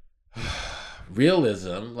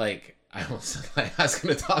 realism, like, I was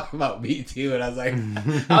going to talk about Me Too, and I was like,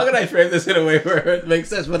 how can I frame this in a way where it makes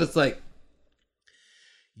sense? But it's like,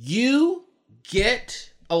 you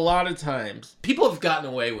get a lot of times, people have gotten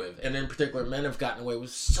away with, and in particular, men have gotten away with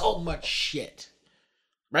so much shit,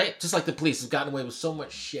 right? Just like the police have gotten away with so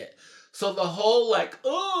much shit. So the whole like,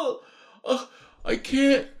 I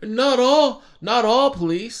can't, not all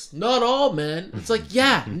police, not all men. It's like,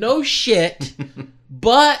 yeah, no shit,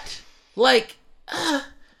 but like,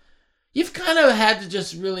 you've kind of had to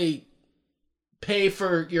just really pay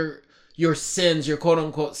for your sins, your quote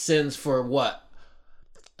unquote sins, for what?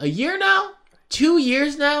 A year now? 2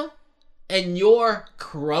 years now? And you're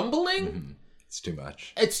crumbling? Mm-hmm. It's too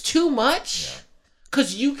much. It's too much? Yeah.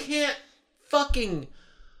 Because you can't fucking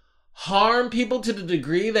harm people to the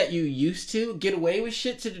degree that you used to? Get away with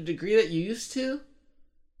shit to the degree that you used to?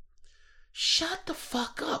 Shut the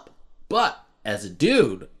fuck up. But as a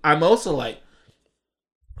dude, I'm also like,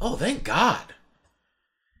 oh, thank God.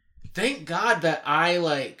 Thank God that I,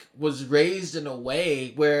 like, was raised in a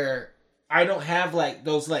way where I don't have, like,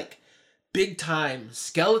 those, like, big-time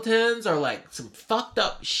skeletons or, like, some fucked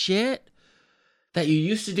up shit that you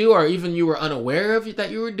used to do or even you were unaware of that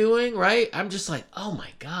you were doing, right? I'm just like, oh, my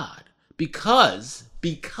God. Because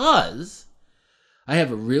I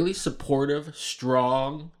have a really supportive,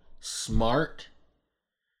 strong, smart,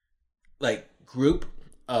 like, group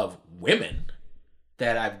of women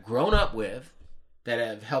that I've grown up with, that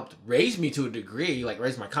have helped raise me to a degree, like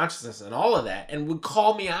raise my consciousness and all of that, and would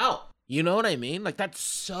call me out. You know what I mean? Like, that's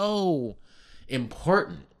so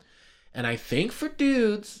important. And I think for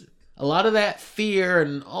dudes, a lot of that fear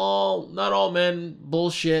and not all men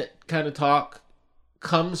bullshit kind of talk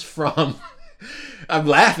comes from, I'm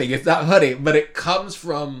laughing, it's not funny, but it comes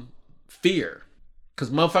from fear. Because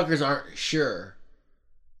motherfuckers aren't sure,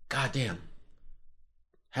 goddamn,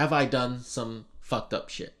 have I done some fucked up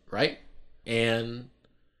shit, right? And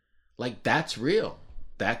like, that's real.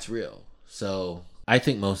 So I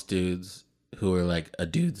think most dudes who are like a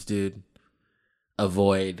dude's dude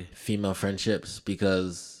avoid female friendships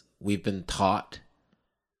because we've been taught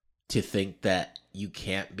to think that you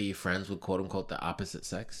can't be friends with quote unquote the opposite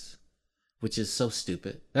sex, which is so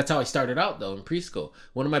stupid. That's how I started out though in preschool.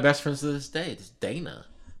 One of my best friends to this day is Dana,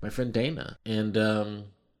 my friend Dana. And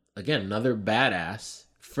again, another badass,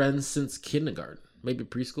 friends since kindergarten. Maybe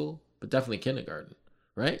preschool, but definitely kindergarten,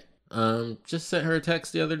 right? Just sent her a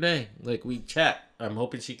text the other day. Like, we chat. I'm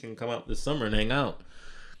hoping she can come out this summer and hang out.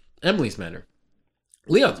 Emily's met her.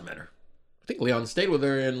 Leon's met her. I think Leon stayed with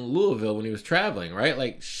her in Louisville when he was traveling, right?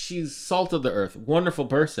 Like, she's salt of the earth, wonderful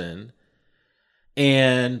person,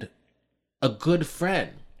 and a good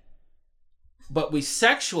friend. But we're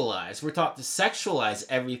taught to sexualize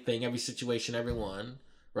everything, every situation, everyone,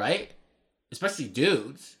 right? Especially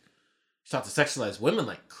dudes. We're taught to sexualize women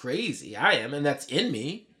like crazy. I am, and that's in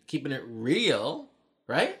me, keeping it real,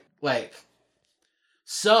 right? Like,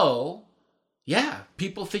 so, yeah,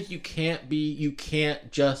 people think you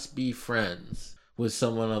can't just be friends with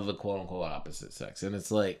someone of the quote-unquote opposite sex. And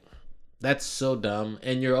it's like, that's so dumb.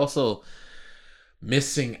 And you're also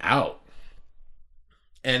missing out.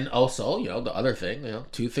 And also, the other thing,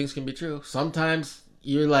 two things can be true. Sometimes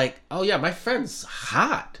you're like, oh yeah, my friend's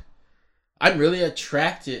hot. I'm really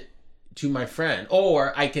attracted to my friend,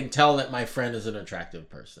 or I can tell that my friend is an attractive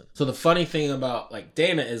person. So the funny thing about like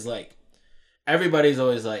Dana is like, everybody's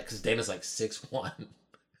always like, because Dana's like 6'1"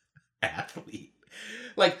 athlete.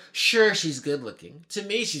 Like, sure, she's good looking. To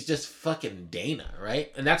me, she's just fucking Dana,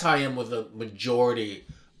 right? And that's how I am with the majority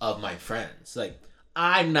of my friends. Like,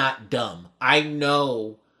 I'm not dumb. I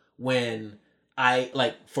know when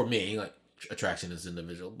for me, like, attraction is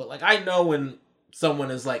individual, but like, I know when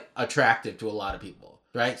someone is like attractive to a lot of people,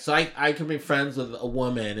 right? So I can be friends with a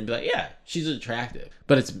woman and be like, yeah, she's attractive,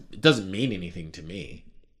 but it doesn't mean anything to me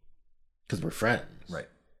because we're friends. Right.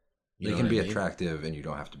 You They know can what be I mean? attractive and you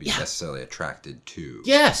don't have to be necessarily attracted to.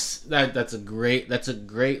 Yes, that's a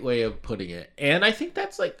great way of putting it. And I think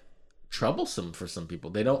that's like troublesome for some people.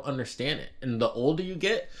 They don't understand it. And the older you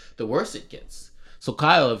get, the worse it gets. So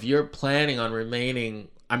Kyle, if you're planning on remaining,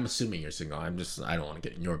 I'm assuming you're single. I don't want to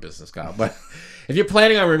get in your business, Kyle, but if you're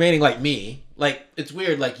planning on remaining like me, like it's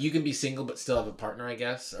weird, like you can be single but still have a partner, I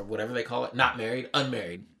guess, or whatever they call it, not married,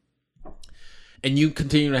 unmarried. And you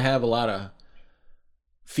continue to have a lot of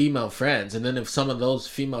female friends, and then if some of those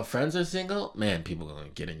female friends are single, man, people are gonna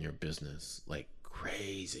get in your business like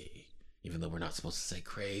crazy. Even though we're not supposed to say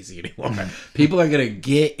crazy anymore, people are gonna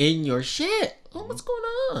get in your shit. Oh, what's going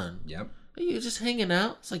on? Yep. Are you just hanging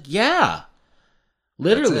out? It's like, yeah,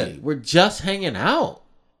 literally, we're just hanging out.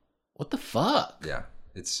 What the fuck? Yeah.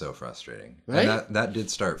 It's so frustrating. Right? And that did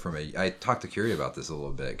start from I talked to Curie about this a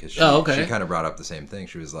little bit because she kind of brought up the same thing.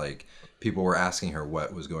 She was like, people were asking her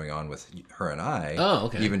what was going on with her and I. Oh,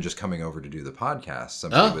 okay. Even just coming over to do the podcast.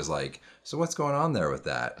 Somebody was like, so what's going on there with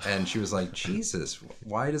that? And she was like, Jesus,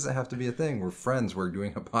 why does it have to be a thing? We're friends. We're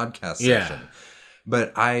doing a podcast session.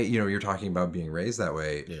 But you're talking about being raised that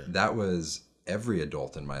way. Yeah. That was every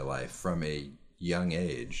adult in my life from a young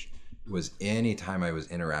age. Was any time I was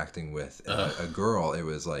interacting with a girl, it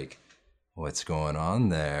was like, what's going on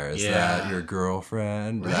there? Is that your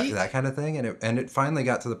girlfriend? Right? That kind of thing. And it finally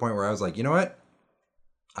got to the point where I was like, you know what?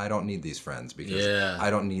 I don't need these friends because I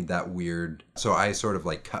don't need that weird. So I sort of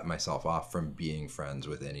like cut myself off from being friends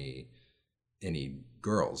with any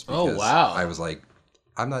girls. Because I was like,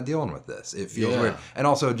 I'm not dealing with this. It feels weird. And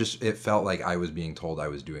also just, it felt like I was being told I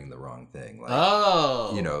was doing the wrong thing. Like,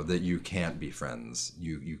 that you can't be friends.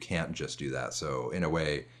 You can't just do that. So in a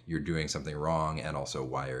way, you're doing something wrong. And also,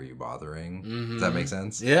 why are you bothering? Mm-hmm. Does that make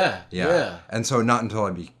sense? Yeah. And so not until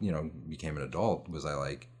I became an adult was I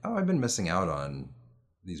like, oh, I've been missing out on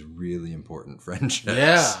these really important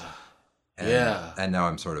friendships. And now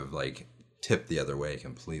I'm sort of like tipped the other way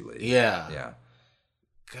completely. Yeah.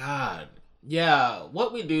 God. Yeah,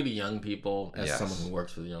 what we do to young people, as someone who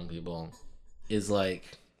works with young people, is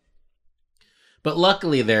like... But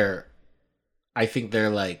luckily I think they're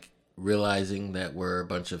like realizing that we're a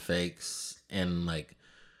bunch of fakes and like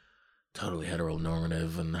totally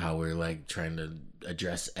heteronormative and how we're like trying to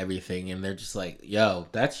address everything. And they're just like, yo,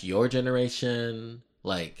 that's your generation.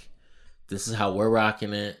 Like, this is how we're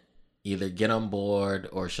rocking it. Either get on board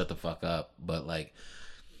or shut the fuck up. But like...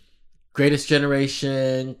 Greatest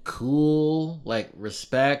generation, cool, like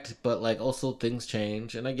respect, but like also things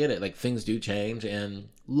change, and I get it, like things do change, and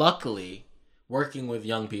luckily working with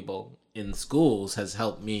young people in schools has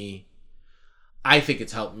helped me. I think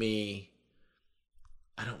it's helped me,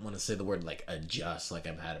 I don't want to say the word like adjust, like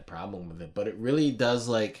I've had a problem with it, but it really does,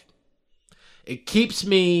 like, it keeps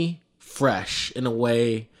me fresh in a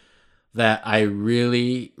way that I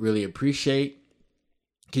really, really appreciate.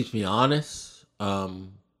 Keeps me honest.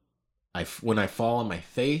 When I fall on my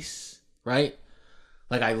face, right?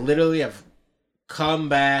 Like I literally have come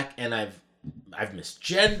back and I've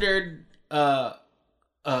misgendered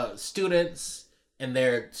students, and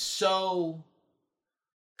they're so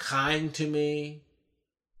kind to me.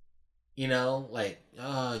 Like,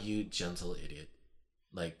 oh, you gentle idiot.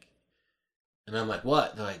 Like, and I'm like,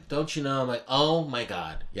 what? They're like, don't you know? I'm like, oh my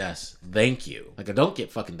God, yes, thank you. Like, I don't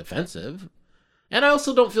get fucking defensive. And I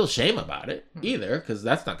also don't feel shame about it either, because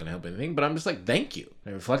that's not going to help anything. But I'm just like, thank you. I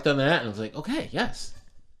reflect on that, and I was like, okay, yes.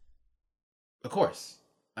 Of course.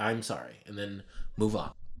 I'm sorry. And then move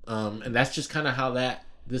on. And that's just kind of how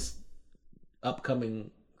this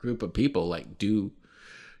upcoming group of people, like, do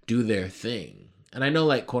their thing. And I know,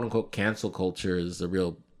 like, quote-unquote cancel culture is a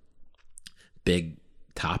real big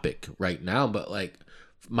topic right now. But, like,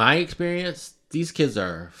 my experience, these kids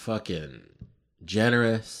are fucking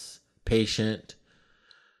generous, patient,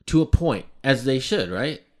 to a point, as they should,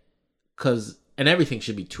 right? And everything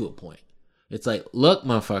should be to a point. It's like, look,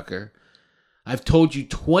 motherfucker, I've told you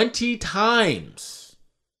 20 times,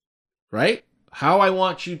 right? How I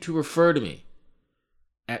want you to refer to me.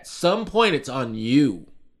 At some point, it's on you.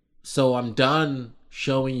 So I'm done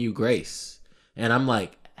showing you grace. And I'm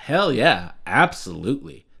like, hell yeah,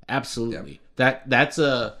 absolutely. Absolutely. Yep. That's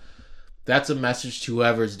a message to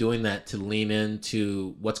whoever's doing that, to lean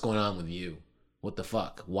into what's going on with you. What the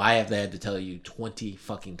fuck? Why have they had to tell you 20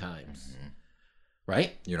 fucking times? Mm-hmm.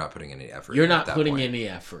 Right? You're not putting any effort. You're not putting any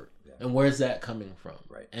effort. Yeah. And where's that coming from?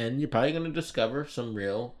 Right. And you're probably going to discover some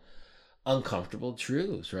real uncomfortable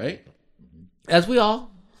truths, right? Mm-hmm. As we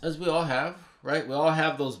all have, right? We all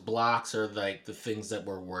have those blocks, or like the things that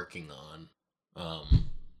we're working on.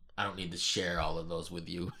 I don't need to share all of those with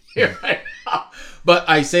you here right now. But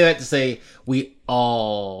I say that to say we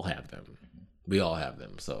all have them. We all have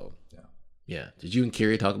them. So, yeah. Did you and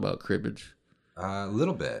Kiri talk about cribbage? A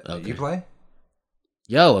little bit. Okay. You play?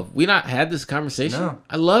 Yo, have we not had this conversation? No.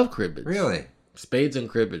 I love cribbage. Really? Spades and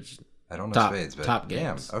cribbage. I don't know spades, but top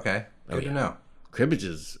games. Damn. Okay. Good to know. Cribbage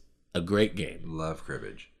is a great game. Love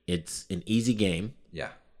cribbage. It's an easy game. Yeah.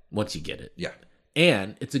 Once you get it. Yeah.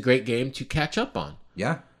 And it's a great game to catch up on.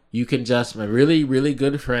 Yeah. You can just, my really, really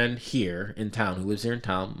good friend here in town, who lives here in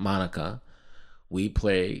town, Monica, we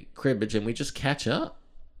play cribbage and we just catch up.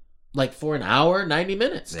 Like for an hour, 90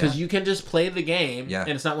 minutes. Because you can just play the game. Yeah.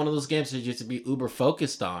 And it's not one of those games that you have to be uber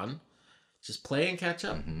focused on. Just play and catch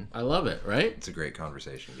up. Mm-hmm. I love it, right? It's a great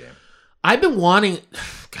conversation game. I've been wanting,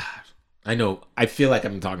 God, I know, I feel like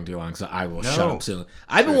I've been talking too long, so I will shut up soon.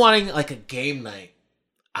 I've been wanting like a game night.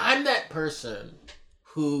 I'm that person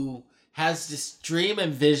who has this dream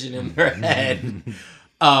and vision in their head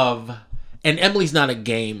of, and Emily's not a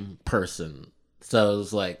game person. So it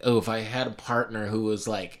was like, oh, if I had a partner who was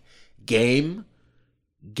like game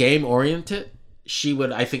oriented,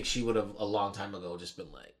 I think she would have a long time ago just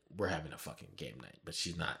been like, we're having a fucking game night. But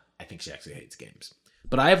she's not. I think she actually hates games.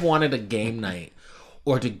 But I've wanted a game night,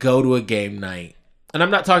 or to go to a game night. And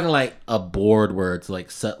I'm not talking like a board where it's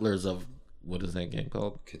like Settlers of, what is that game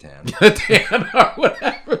called? Catan or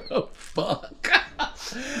whatever the fuck.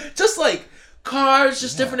 Just like cards,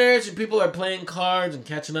 just different areas where people are playing cards and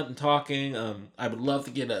catching up and talking. I would love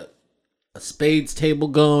to get a spades table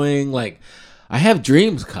going. Like, I have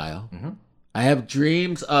dreams, Kyle. Mm-hmm. I have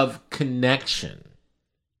dreams of connection.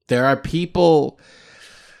 There are people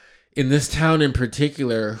in this town in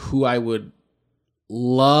particular who I would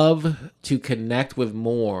love to connect with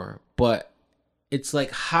more, but it's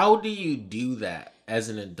like, how do you do that as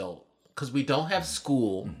an adult? Because we don't have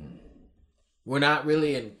school. Mm-hmm. We're not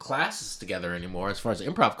really in classes together anymore as far as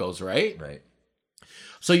improv goes, right? Right.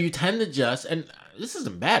 So you tend to just, and this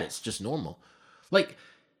isn't bad, it's just normal. Like,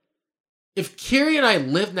 if Kiri and I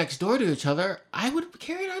lived next door to each other,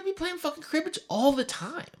 Kiri and I would be playing fucking cribbage all the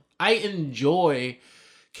time. I enjoy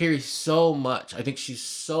Kiri so much. I think she's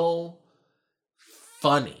so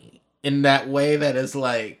funny in that way that is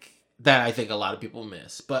like, that I think a lot of people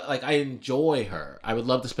miss. But like, I enjoy her. I would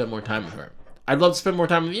love to spend more time with her. I'd love to spend more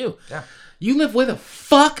time with you. Yeah. You live way the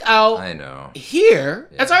fuck out. I know. Here.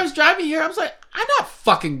 Yeah. As I was driving here, I was like, I'm not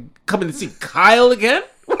fucking coming to see Kyle again.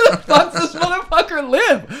 Where the fuck does this motherfucker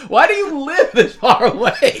live? Why do you live this far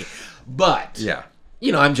away? But, yeah,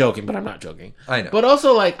 you know, I'm joking, but I'm not joking. I know. But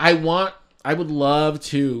also, like, I would love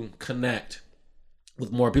to connect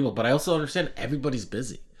with more people, but I also understand everybody's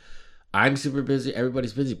busy. I'm super busy.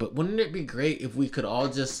 Everybody's busy. But wouldn't it be great if we could all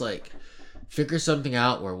just, like, figure something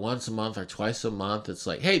out where once a month or twice a month, it's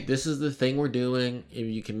like, hey, this is the thing we're doing. If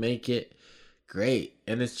you can make it, great.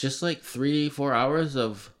 And it's just like 3-4 hours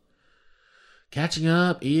of catching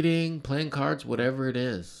up, eating, playing cards, whatever it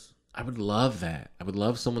is. I would love that. I would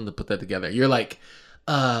love someone to put that together. You're like,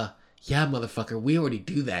 yeah, motherfucker, we already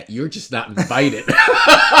do that. You're just not invited.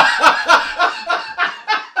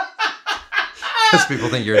 Because people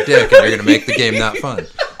think you're a dick and you're going to make the game not fun. You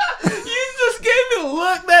just gave me a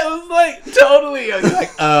look that was like totally, I was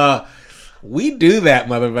like, we do that,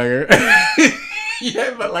 motherfucker.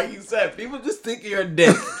 Yeah, but like you said, people just think you're a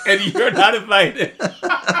dick and you're not invited.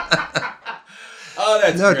 Oh,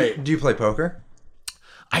 that's great. Do you play poker?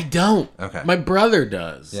 I don't. Okay. My brother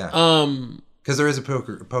does. Yeah. Because there is a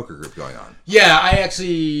poker group going on. Yeah, I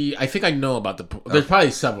think I know about there's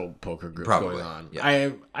probably several poker groups going on.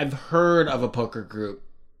 Yeah. I've heard of a poker group,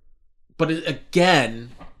 but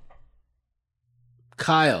again,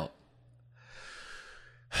 Kyle,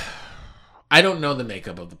 I don't know the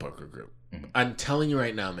makeup of the poker group. Mm-hmm. I'm telling you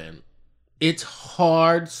right now, man, it's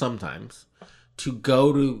hard sometimes to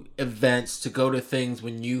go to events, to go to things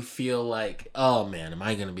when you feel like, oh man, am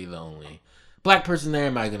I going to be the only black person there?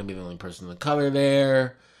 Am I going to be the only person of color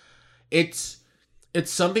there? It's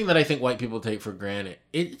something that I think white people take for granted.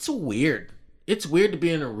 It's weird. It's weird to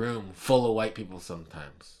be in a room full of white people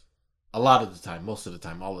sometimes. A lot of the time, most of the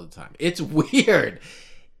time, all of the time. It's weird.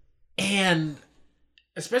 And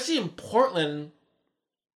especially in Portland,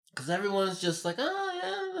 because everyone's just like, oh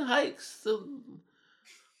yeah, the hikes,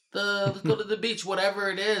 let's go to the beach, whatever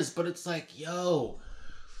it is. But it's like, yo.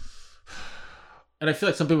 And I feel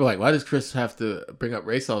like some people are like, why does Chris have to bring up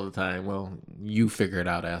race all the time? Well, you figure it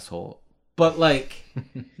out, asshole. But like,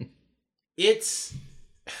 it's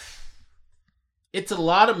a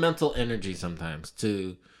lot of mental energy sometimes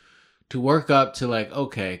to work up to like,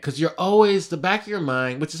 okay, because you're always, the back of your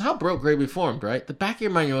mind, which is how Broke Gravy formed, right? The back of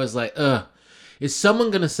your mind, you're always like, is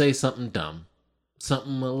someone going to say something dumb?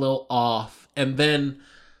 Something a little off? And then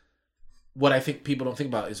what I think people don't think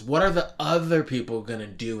about is, what are the other people going to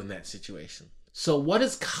do in that situation? So what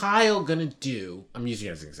is Kyle going to do? I'm using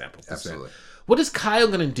it as an example. Absolutely. What is Kyle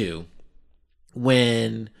going to do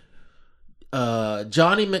when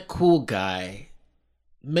Johnny McCool guy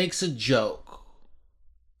makes a joke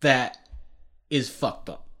that is fucked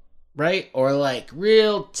up, right? Or like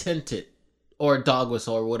real tinted or dog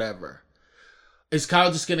whistle or whatever? Is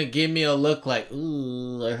Kyle just going to give me a look like,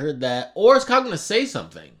 ooh, I heard that? Or is Kyle going to say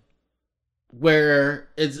something where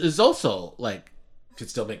it's also like, could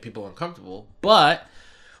still make people uncomfortable, but,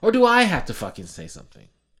 or do I have to fucking say something?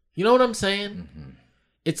 You know what I'm saying? Mm-hmm.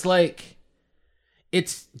 It's like,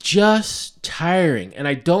 it's just tiring. And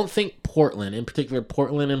I don't think Portland, in particular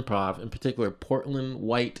Portland Improv, in particular Portland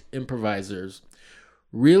white improvisers,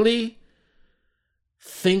 really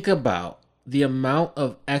think about the amount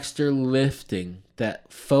of extra lifting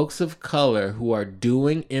that folks of color who are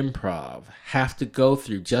doing improv have to go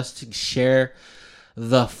through just to share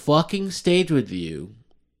the fucking stage with you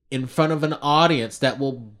in front of an audience that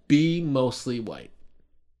will be mostly white.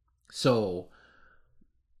 So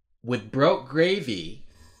with Broke Gravy,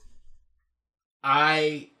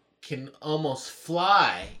 I can almost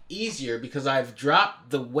fly easier because I've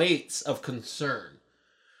dropped the weights of concern.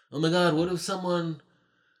 Oh my God, what if someone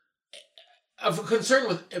of concern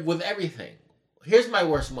with everything? Here's my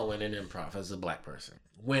worst moment in improv as a black person.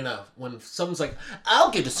 When someone's like,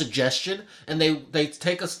 I'll give a suggestion, and they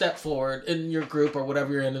take a step forward in your group or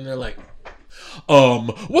whatever you're in, and they're like,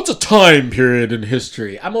 what's a time period in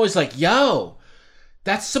history? I'm always like, yo,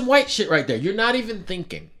 that's some white shit right there. You're not even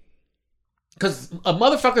thinking. Because a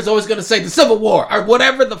motherfucker's always going to say the Civil War or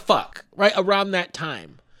whatever the fuck, right, around that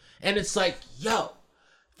time. And it's like, yo,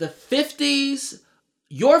 the 50s,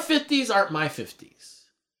 your 50s aren't my 50s.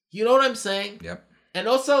 You know what I'm saying? Yep. And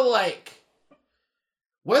also, like,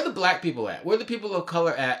 where are the black people at? Where are the people of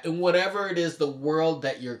color at in whatever it is, the world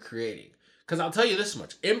that you're creating? Because I'll tell you this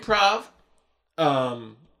much. Improv,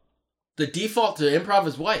 the default to improv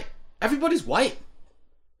is white. Everybody's white.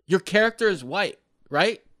 Your character is white,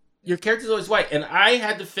 right? Your character's always white. And I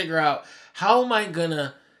had to figure out, how am I going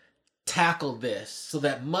to tackle this so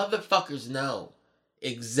that motherfuckers know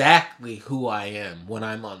exactly who I am when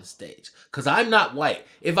I'm on stage? Because I'm not white.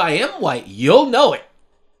 If I am white, you'll know it.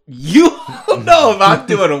 You know if I'm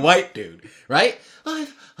doing a white dude, right?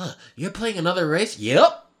 You're playing another race?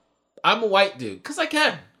 Yep. I'm a white dude. Because I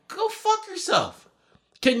can. Go fuck yourself.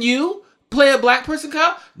 Can you play a black person,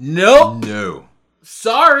 Kyle? Nope. No.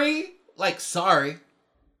 Sorry. Like, sorry.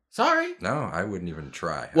 No, I wouldn't even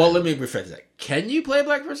try. Well, let me rephrase that. Can you play a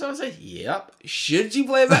black person on stage? Yep. Should you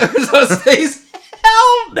play a black person on stage?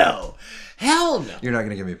 Hell no. Hell no. You're not going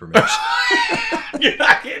to give me permission. You're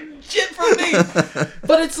not getting shit from me.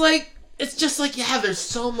 But it's like, it's just like, yeah, there's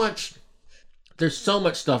so much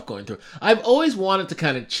stuff going through. I've always wanted to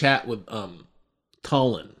kind of chat with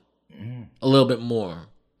Tolan a little bit more.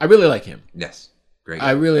 I really like him. Yes. Great.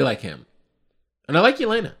 I really like him. And I like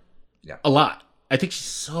Elena. Yeah. A lot. I think she's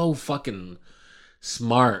so fucking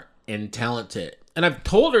smart and talented. And I've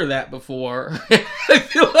told her that before. I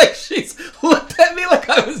feel like she's looked at me like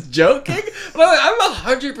I was joking. But I'm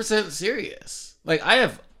 100% serious. Like, I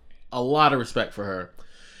have a lot of respect for her.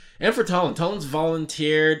 And for Tolan. Tolan's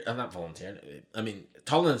volunteered. Not volunteered. I mean,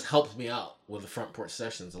 Tolan has helped me out with the Front Porch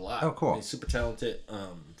Sessions a lot. Oh, cool. He's a super talented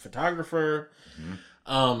photographer.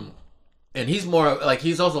 Mm-hmm. And he's more, like,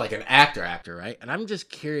 he's also like an actor, right? And I'm just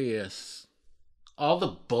curious, all the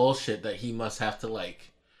bullshit that he must have to,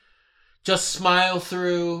 like, just smile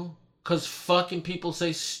through because fucking people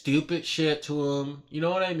say stupid shit to him. You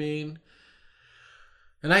know what I mean?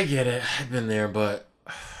 And I get it. I've been there, but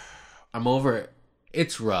I'm over it.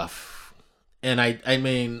 It's rough. And I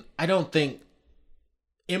mean, I don't think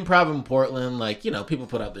improv in Portland, like, you know, people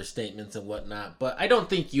put out their statements and whatnot, but I don't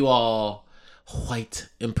think you all white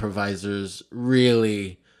improvisers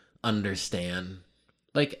really understand,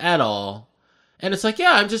 like, at all. And it's like,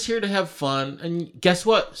 yeah, I'm just here to have fun. And guess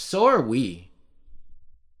what? So are we.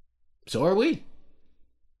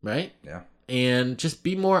 Right? Yeah. And just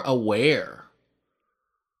be more aware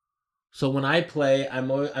So when I play,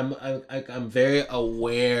 I'm very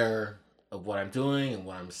aware of what I'm doing and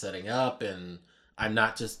what I'm setting up, and I'm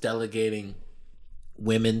not just delegating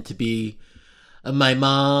women to be my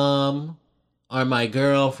mom or my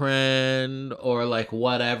girlfriend or like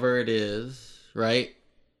whatever it is, right?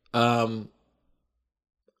 I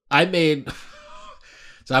made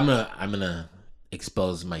so I'm gonna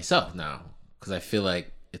expose myself now because I feel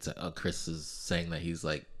like it's Chris is saying that he's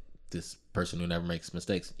like this person who never makes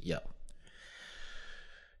mistakes. Yeah.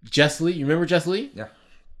 Jess Lee, you remember Jess Lee? Yeah.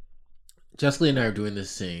 Jess Lee and I were doing this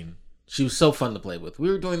scene. She was so fun to play with. We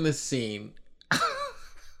were doing this scene,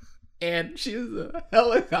 and she's a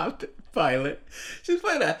helicopter pilot. She's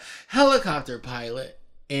playing a helicopter pilot,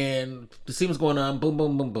 and the scene was going on, boom,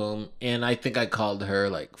 boom, boom, boom. And I think I called her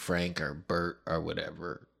like Frank or Bert or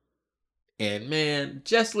whatever. And man,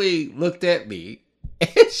 Jess Lee looked at me,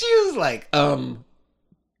 and she was like, I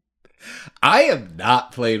am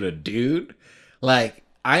not playing a dude. Like,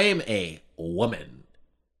 I am a woman.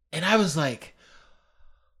 And I was like,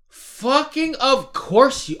 fucking of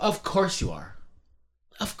course you are.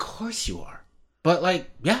 Of course you are. But like,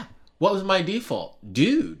 yeah, what was my default?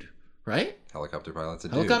 Dude, right? Helicopter pilot's a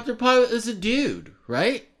dude. Helicopter pilot is a dude,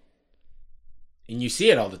 right? And you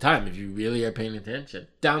see it all the time if you really are paying attention.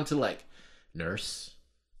 Down to like nurse,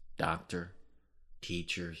 doctor,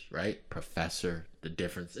 teachers, right? Professor, the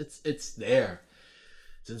difference. It's there.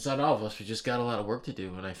 It's inside all of us. We just got a lot of work to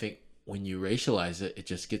do. And I think when you racialize it, it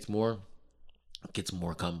just gets more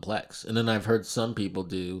complex. And then I've heard some people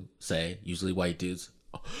say, usually white dudes,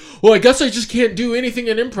 well, I guess I just can't do anything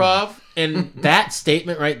in improv. And that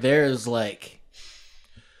statement right there is like,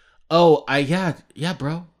 oh, yeah,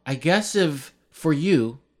 bro. I guess if for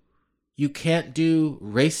you can't do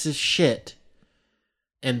racist shit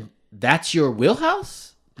and that's your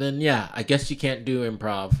wheelhouse, then yeah, I guess you can't do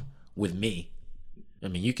improv with me. I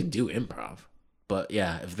mean, you can do improv, but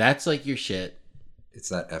yeah, if that's like your shit. It's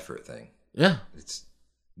that effort thing. Yeah.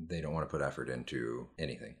 They don't want to put effort into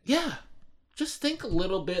anything. Yeah. Just think a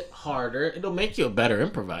little bit harder. It'll make you a better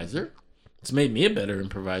improviser. It's made me a better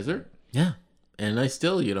improviser. Yeah. And I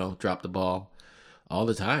still, drop the ball all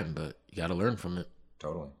the time, but you got to learn from it.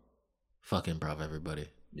 Totally. Fuck improv, everybody.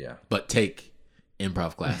 Yeah. But take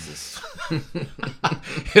improv classes.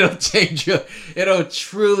 It'll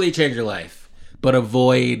truly change your life. But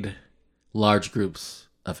avoid large groups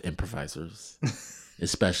of improvisers,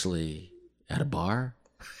 especially at a bar.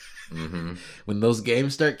 Mm-hmm. When those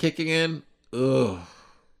games start kicking in, ugh.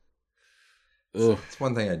 It's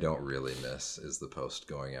one thing I don't really miss is the post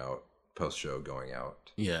show going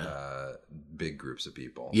out. Yeah. Big groups of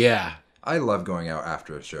people. Yeah. I love going out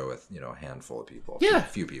after a show with, a handful of people. Yeah. A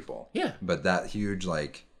few people. Yeah. But that huge,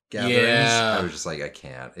 gatherings, I was just like, I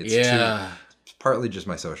can't. It's partly just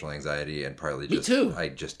my social anxiety and partly just, me too. I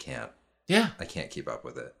just can't. Yeah. I can't keep up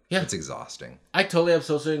with it. Yeah. It's exhausting. I totally have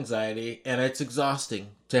social anxiety, and it's exhausting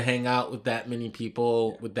to hang out with that many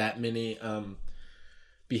people, with that many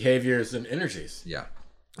behaviors and energies. Yeah.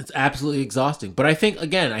 It's absolutely exhausting. But I think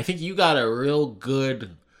you got a real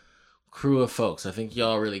good crew of folks. I think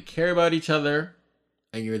y'all really care about each other,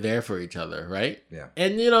 and you're there for each other, right? Yeah.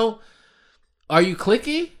 And, are you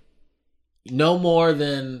cliquey? No more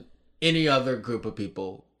than any other group of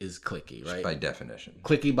people is cliquey, right? By definition.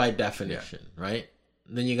 Cliquey by definition, right?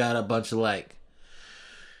 And then you got a bunch of I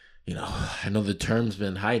know the term's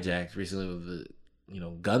been hijacked recently with the,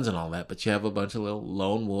 guns and all that, but you have a bunch of little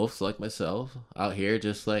lone wolves like myself out here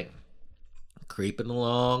just creeping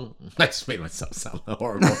along. I just made myself sound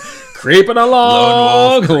horrible. Creeping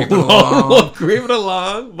along. Lone wolf creeping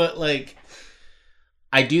along. But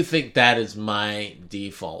I do think that is my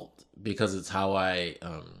default because it's how I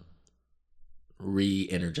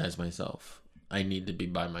re-energize myself. I need to be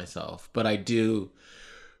by myself, but I do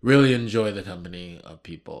really enjoy the company of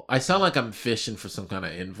people. I sound like I'm fishing for some kind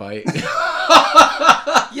of invite.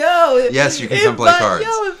 Yes, you can come play cards.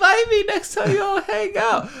 Invite me next time you all hang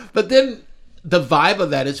out. But then the vibe of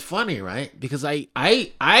that is funny, right? Because I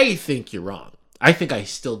think you're wrong. I think I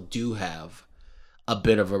still do have a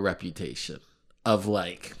bit of a reputation of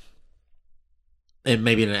and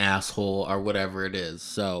maybe an asshole or whatever it is.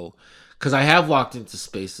 So, because I have walked into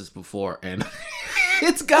spaces before and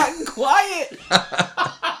it's gotten quiet.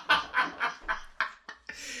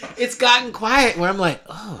 It's gotten quiet where I'm like,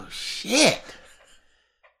 oh shit.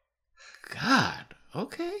 God.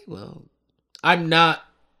 Okay. Well, I'm not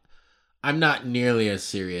nearly as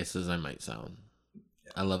serious as I might sound.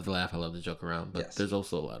 Yeah. I love to laugh. I love to joke around, but there's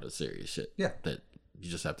also a lot of serious shit that you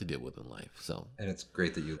just have to deal with in life. So, and it's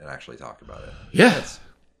great that you can actually talk about it.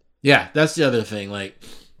 Yeah. That's the other thing.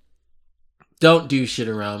 Don't do shit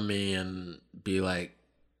around me and be like,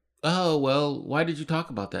 Oh, well, why did you talk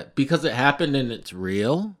about that? Because it happened and it's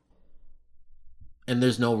real. And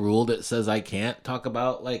there's no rule that says I can't talk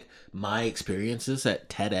about like my experiences at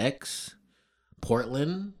TEDx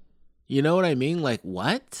Portland. You know what I mean? Like,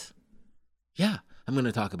 what? Yeah, I'm going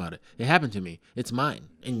to talk about it. It happened to me. It's mine.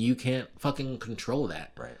 And you can't fucking control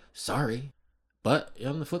that. Right. Sorry. But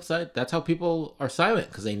on the flip side, that's how people are silent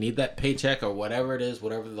because they need that paycheck or whatever it is,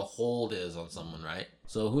 whatever the hold is on someone, right?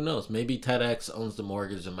 So who knows? Maybe TEDx owns the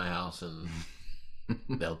mortgage in my house and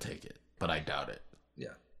they'll take it. But I doubt it.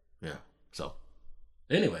 Yeah. Yeah. So,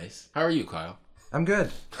 anyways, how are you, Kyle? I'm good.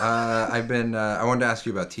 I've been. I wanted to ask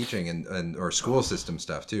you about teaching and or school system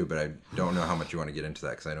stuff too, but I don't know how much you want to get into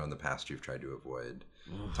that because I know in the past you've tried to avoid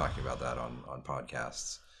talking about that on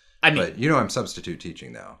podcasts. I mean, but you know, I'm substitute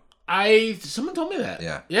teaching now. Someone told me that.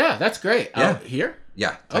 Yeah. Yeah, that's great. Yeah. Out here?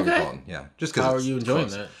 Yeah. Okay. Fulton. Yeah. Just because. How are you enjoying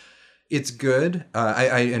close. that? It's good.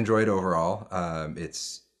 I enjoy it overall.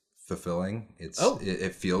 It's fulfilling.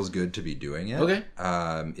 It feels good to be doing it. Okay.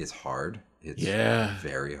 It's hard. It's Yeah.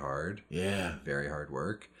 very hard. Yeah. Very hard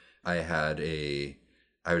work.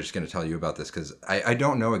 I was just going to tell you about this because I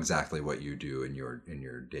don't know exactly what you do in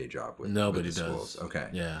your day job with Nobody with the does. schools. Okay.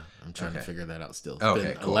 Yeah, I'm trying to figure that out still. It's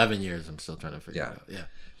Okay, been cool. 11 years. I'm still trying to figure it out. Yeah.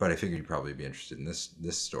 But I figured you'd probably be interested in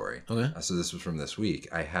this story. Okay. So this was from this week.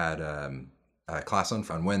 I had a class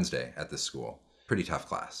on Wednesday at this school. Pretty tough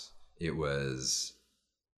class. It was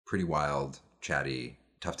pretty wild, chatty,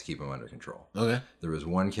 tough to keep him under control. Okay. There was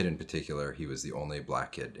one kid in particular. He was the only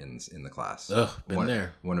black kid in the class. Ugh, been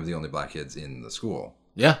there. One of the only black kids in the school.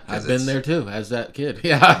 Yeah, I've been there too as that kid.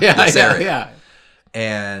 Yeah.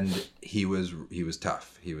 And he was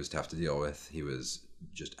tough. He was tough to deal with. He was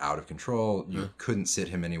just out of control. You couldn't sit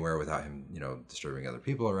him anywhere without him, disturbing other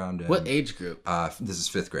people around him. What age group? This is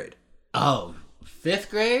 5th grade. Oh, 5th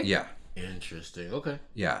grade? Yeah. Interesting. Okay.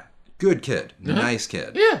 Yeah. Good kid. Nice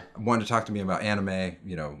kid. Yeah. Wanted to talk to me about anime,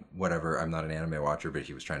 whatever. I'm not an anime watcher, but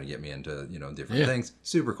he was trying to get me into, different things.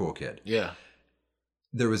 Super cool kid. Yeah.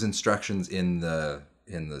 There was instructions in the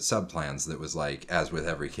sub-plans that was like, as with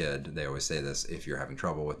every kid, they always say this, if you're having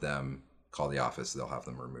trouble with them, call the office, they'll have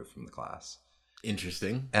them removed from the class.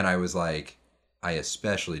 Interesting. And I was like, I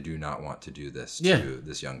especially do not want to do this to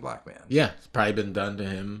this young black man. Yeah, it's probably been done to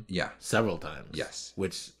him several times. Yes.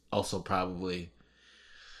 Which also probably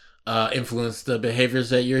influenced the behaviors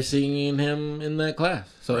that you're seeing in him in that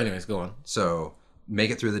class. So anyways, go on. So make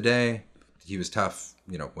it through the day. He was tough,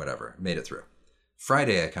 whatever. Made it through.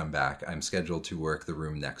 Friday I come back. I'm scheduled to work the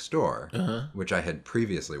room next door, which I had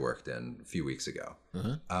previously worked in a few weeks ago.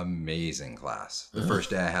 Amazing class. The first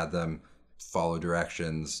day I had them follow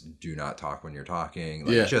directions, do not talk when you're talking.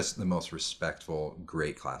 Just the most respectful,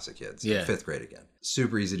 great class of kids. Yeah. 5th grade again.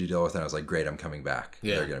 Super easy to deal with. And I was like, great, I'm coming back.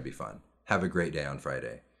 Yeah. They're going to be fun. Have a great day on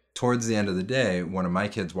Friday. Towards the end of the day, one of my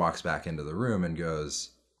kids walks back into the room and goes,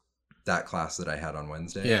 that class that I had on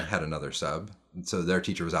Wednesday had another sub. So their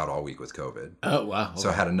teacher was out all week with COVID. Oh, wow. So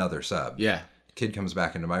I had another sub. Yeah. Kid comes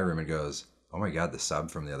back into my room and goes, oh my God, the sub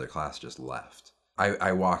from the other class just left.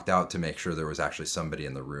 I walked out to make sure there was actually somebody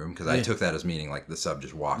in the room because I took that as meaning like the sub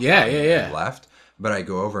just walked out and left. But I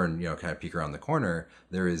go over and, kind of peek around the corner.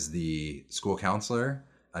 There is the school counselor,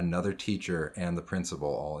 another teacher, and the principal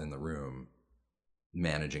all in the room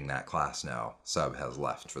managing that class now. Sub has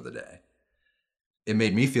left for the day. It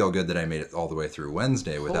made me feel good that I made it all the way through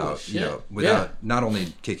Wednesday without not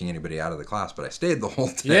only kicking anybody out of the class, but I stayed the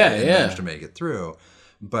whole day and managed to make it through.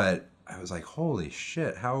 But I was like, holy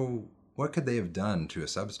shit, what could they have done to a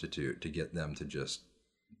substitute to get them to just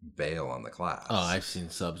bail on the class? Oh, I've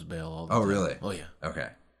seen subs bail all the time. Oh, really? Oh, yeah. Okay.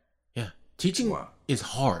 Yeah. Teaching is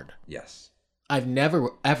hard. Yes. I've never,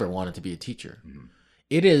 ever wanted to be a teacher. Mm-hmm.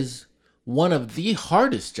 It is one of the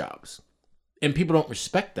hardest jobs. And people don't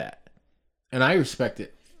respect that. And I respect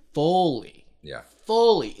it fully. Yeah.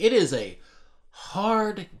 Fully. It is a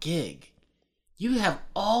hard gig. You have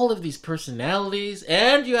all of these personalities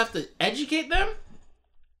and you have to educate them?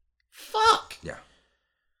 Fuck. Yeah.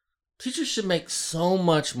 Teachers should make so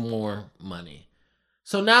much more money.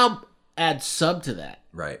 So now add sub to that.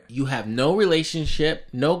 Right. You have no relationship,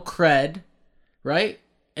 no cred, right?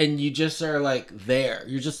 And you just are like there.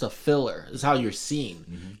 You're just a filler is how you're seen.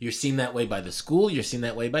 Mm-hmm. You're seen that way by the school. You're seen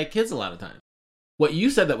that way by kids a lot of times. What you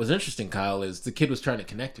said that was interesting, Kyle, is the kid was trying to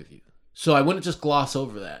connect with you. So I wouldn't just gloss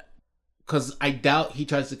over that. Because I doubt he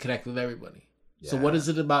tries to connect with everybody. Yeah. So what is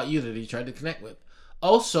it about you that he tried to connect with?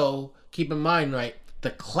 Also, keep in mind, right,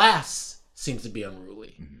 the class seems to be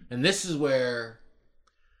unruly. Mm-hmm. And this is where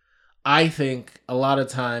I think a lot of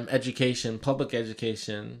time education, public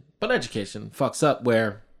education, but education fucks up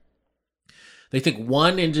where they think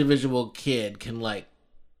one individual kid can like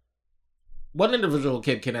one individual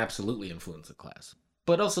kid can absolutely influence a class,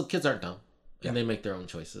 but also kids aren't dumb and they make their own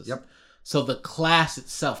choices. Yep. So the class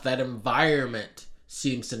itself, that environment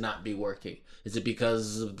seems to not be working. Is it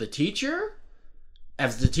because of the teacher?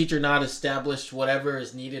 Has the teacher not established whatever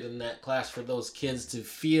is needed in that class for those kids to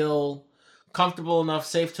feel comfortable enough,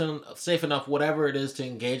 safe enough, whatever it is, to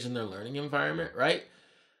engage in their learning environment, right?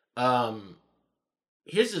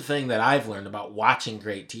 Here's the thing that I've learned about watching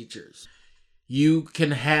great teachers. You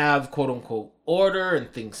can have quote unquote order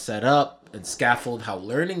and things set up and scaffold how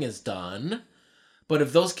learning is done. But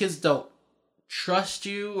if those kids don't trust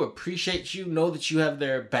you, appreciate you, know that you have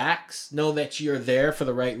their backs, know that you're there for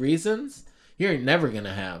the right reasons, you're never going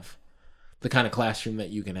to have the kind of classroom that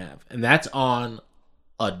you can have. And that's on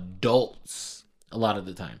adults a lot of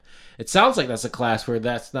the time. It sounds like that's a class where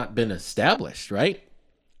that's not been established, right?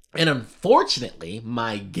 And unfortunately,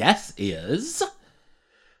 my guess is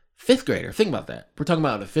fifth grader. Think about that. We're talking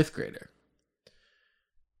about a fifth grader.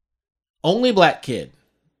 Only black kid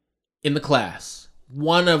in the class.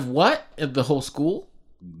 One of what? Of the whole school?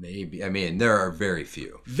 Maybe. I mean, there are very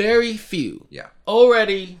few. Very few. Yeah.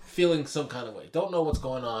 Already feeling some kind of way. Don't know what's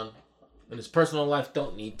going on in his personal life.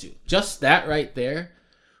 Don't need to. Just that right there.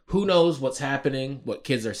 Who knows what's happening, what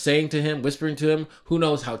kids are saying to him, whispering to him. Who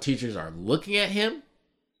knows how teachers are looking at him.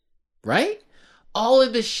 Right? All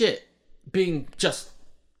of this shit being just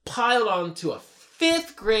piled onto a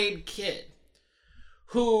fifth grade kid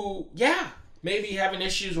who, yeah, maybe having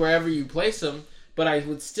issues wherever you place him, but I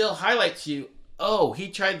would still highlight to you, oh, he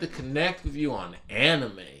tried to connect with you on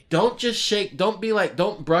anime. Don't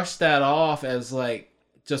don't brush that off as like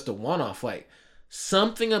just a one-off. Like,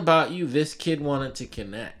 something about you, this kid wanted to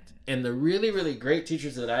connect. And the really, really great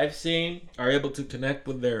teachers that I've seen are able to connect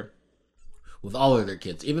with all of their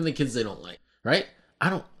kids, even the kids they don't like, right?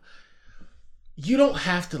 You don't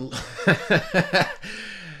have to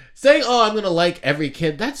saying, oh, I'm going to like every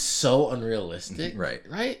kid. That's so unrealistic.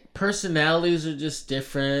 Right? Personalities are just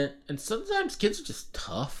different. And sometimes kids are just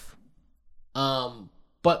tough.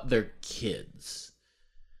 But they're kids.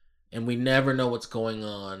 And we never know what's going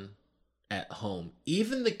on at home.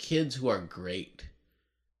 Even the kids who are great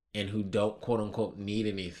and who don't, quote unquote, need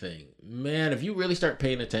anything. Man, if you really start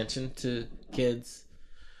paying attention to kids,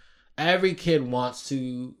 every kid wants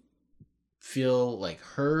to feel like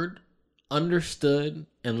heard, understood,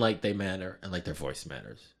 and like they matter, and like their voice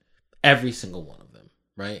matters. Every single one of them,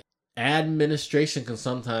 right? Administration can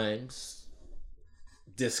sometimes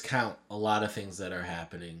discount a lot of things that are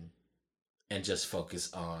happening and just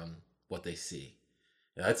focus on what they see.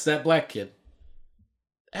 That's that black kid.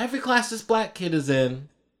 Every class this black kid is in,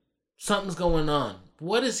 something's going on.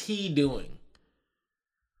 What is he doing?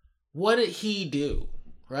 What did he do?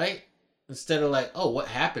 Right? Instead of like, oh, what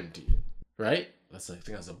happened to you? Right? I think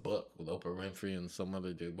that's a book with Oprah Winfrey and some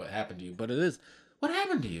other dude. What happened to you? But it is, what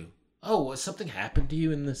happened to you? Oh, something happened to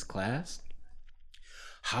you in this class?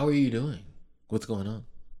 How are you doing? What's going on?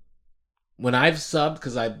 When I've subbed,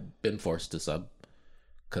 because I've been forced to sub,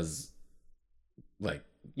 because, like,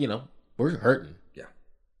 you know, we're hurting. Yeah.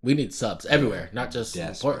 We need subs everywhere, not just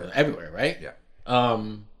in Portland, everywhere, right? Yeah.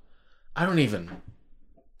 I don't even,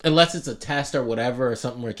 unless it's a test or whatever, or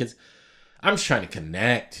something where kids, I'm just trying to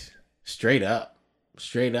connect. Straight up.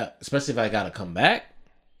 Especially if I gotta come back.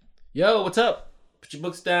 Yo, what's up? Put your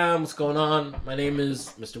books down. What's going on? My name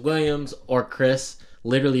is Mr. Williams or Chris.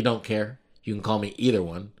 Literally don't care. You can call me either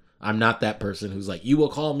one. I'm not that person who's like, you will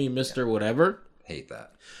call me Mr. Whatever. Hate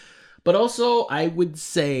that. But also, I would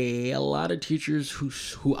say a lot of teachers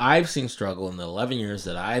who I've seen struggle in the 11 years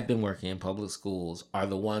that I've been working in public schools are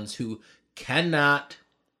the ones who cannot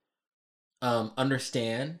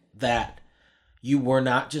understand that you were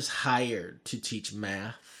not just hired to teach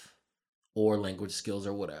math or language skills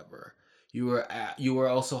or whatever. You were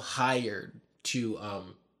also hired to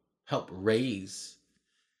help raise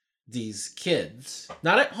these kids,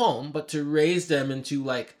 not at home, but to raise them into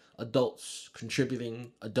like adults,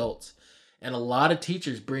 contributing adults. And a lot of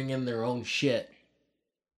teachers bring in their own shit,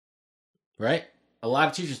 right? A lot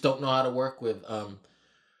of teachers don't know how to work with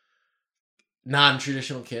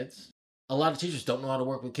non-traditional kids. A lot of teachers don't know how to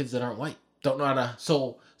work with kids that aren't white. Don't know how to.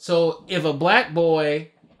 So if a black boy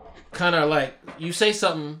kind of like, you say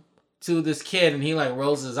something to this kid and he like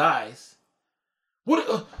rolls his eyes,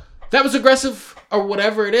 what? That was aggressive or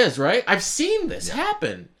whatever it is, right? I've seen this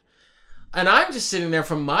happen. And I'm just sitting there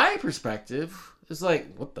from my perspective. It's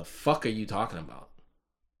like, what the fuck are you talking about?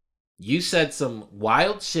 You said some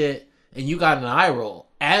wild shit and you got an eye roll,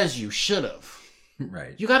 as you should have.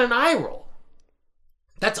 Right. You got an eye roll.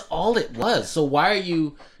 That's all it was. So why are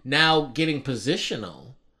you now getting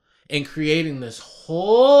positional and creating this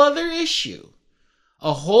whole other issue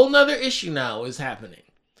A whole nother issue now is happening.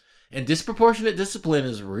 And disproportionate discipline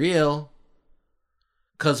is real.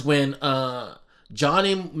 Because when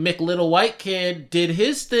Johnny McLittle White Kid did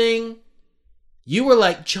his thing, you were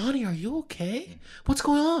like, Johnny, are you okay? What's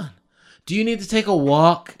going on? Do you need to take a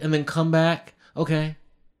walk and then come back? Okay.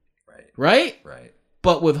 Right? Right.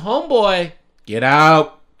 But with Homeboy, get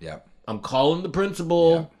out. Yep. I'm calling the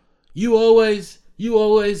principal. Yep. You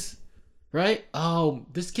always, right? Oh,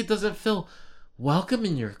 this kid doesn't feel welcome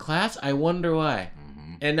in your class. I wonder why.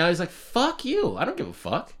 Mm-hmm. And now he's like, fuck you. I don't give a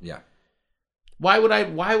fuck. Yeah. Why would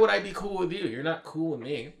I be cool with you? You're not cool with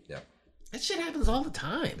me. Yeah. That shit happens all the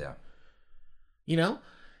time. Yeah. You know?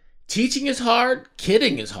 Teaching is hard.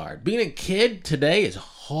 Kidding is hard. Being a kid today is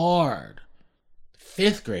hard.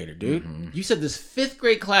 5th grader, dude. Mm-hmm. You said this 5th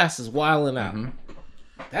grade class is wilding out. Mm-hmm.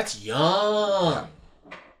 That's young. Yeah.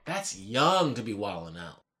 That's young to be wilding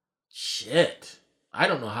out. Shit. I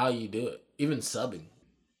don't know how you do it. Even subbing.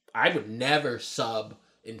 I would never sub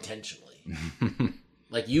intentionally.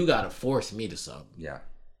 Like, you gotta force me to sub. Yeah.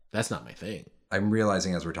 That's not my thing. I'm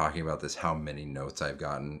realizing as we're talking about this how many notes I've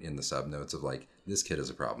gotten in the sub notes of like, this kid is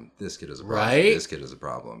a problem. This kid is a problem. Right? This kid is a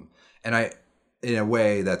problem. And in a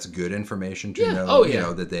way, that's good information to know, you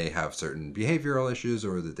know, that they have certain behavioral issues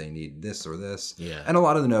or that they need this or this. Yeah. And a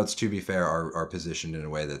lot of the notes, to be fair, are positioned in a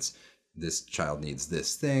way that's, this child needs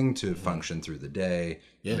this thing to function through the day.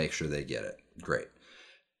 Yeah. Make sure they get it. Great.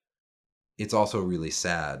 It's also really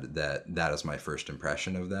sad that that is my first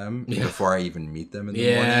impression of them before I even meet them in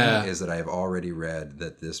the morning, is that I have already read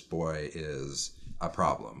that this boy is a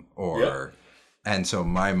problem. And so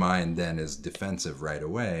my mind then is defensive right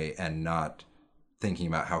away and not thinking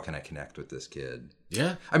about how can I connect with this kid.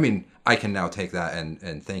 Yeah. I mean, I can now take that,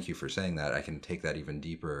 and thank you for saying that. I can take that even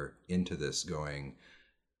deeper into this going,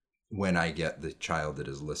 when I get the child that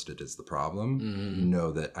is listed as the problem,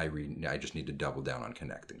 know that I just need to double down on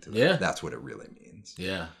connecting to them. Yeah. That's what it really means.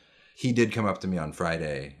 Yeah. He did come up to me on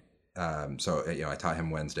Friday. So, you know, I taught him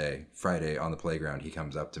Wednesday. Friday on the playground, he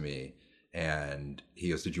comes up to me and he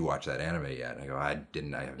goes, "Did you watch that anime yet?" And I go, "I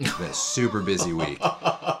didn't. It's been a super busy week."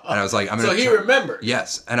 And I was like, So he remembered.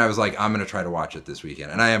 Yes. And I was like, I'm going to try to watch it this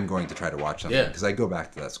weekend. And I am going to try to watch something because I go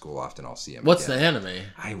back to that school often. I'll see him. What's again. the anime?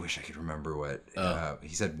 I wish I could remember what.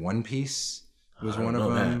 He said One Piece was one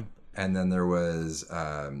of them. And then there was,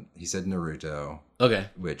 he said Naruto. Okay.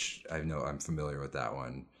 Which I know I'm familiar with that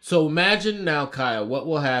one. So imagine now, Kyle, what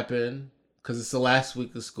will happen, because it's the last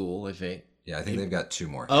week of school, I think. Yeah, I think they've got 2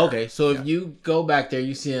 more. Okay, so if you go back there,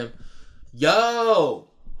 you see him, yo,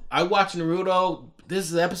 I watched Naruto. This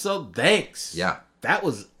is the episode. Thanks. Yeah. That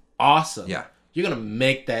was awesome. Yeah. You're going to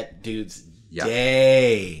make that dude's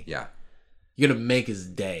day. Yeah. You're going to make his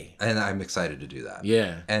day. And I'm excited to do that.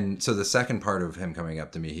 Yeah. And so the second part of him coming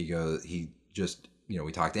up to me, he just, you know,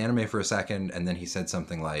 we talked anime for a second, and then he said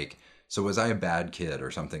something like, "So was I a bad kid?"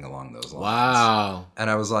 or something along those lines. Wow. And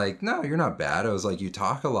I was like, "No, you're not bad." I was like, "You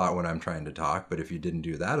talk a lot when I'm trying to talk, but if you didn't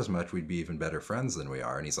do that as much, we'd be even better friends than we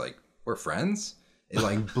are." And he's like, "We're friends?" It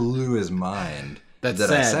like blew his mind that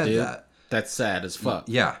sad, I said dude. that. That's sad as fuck.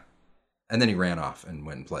 Yeah. And then he ran off and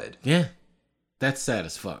went and played. Yeah. That's sad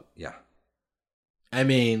as fuck. Yeah. I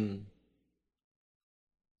mean,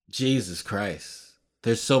 Jesus Christ.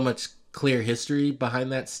 There's so much clear history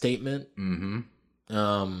behind that statement. Mm-hmm.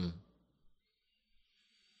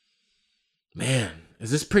 Man,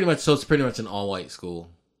 is this pretty much, so it's pretty much an all-white school?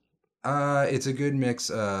 It's a good mix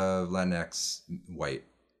of Latinx, white.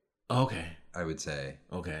 Okay. I would say.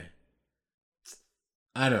 Okay.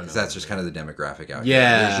 I don't know. That's just kind of the demographic out here.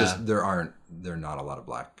 There's just, there are not a lot of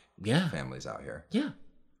black families out here. Yeah.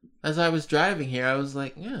 As I was driving here, I was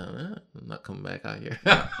like, I'm not coming back out here.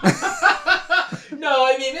 No,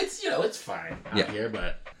 I mean, it's, it's fine out here,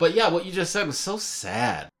 but yeah, what you just said was so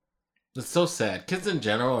sad. It's so sad. Kids in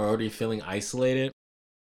general are already feeling isolated.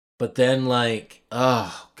 But then, like,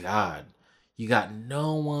 oh, God. You got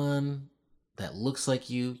no one that looks like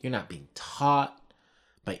you. You're not being taught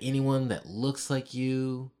by anyone that looks like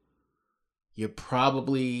you. You're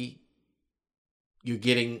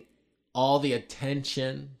getting all the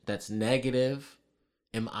attention that's negative.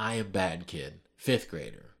 Am I a bad kid? 5th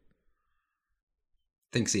grader.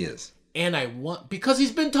 Thinks he is. And because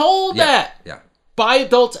he's been told that. Yeah. By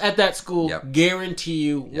adults at that school, Yep. Guarantee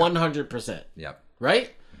you 100%. Yep.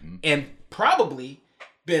 Right? Mm-hmm. And probably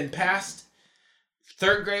been past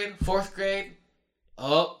 3rd grade, 4th grade.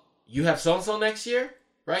 Oh, you have so-and-so next year?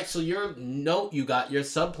 Right? So you got your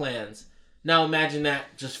sub-plans. Now imagine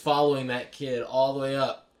that, just following that kid all the way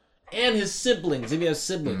up. And his siblings, if he has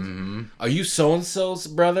siblings. Mm-hmm. Are you so-and-so's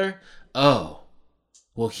brother? Oh.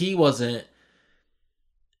 Well, he wasn't.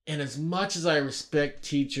 And as much as I respect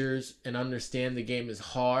teachers and understand the game is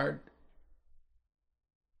hard,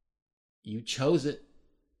 you chose it.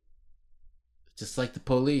 Just like the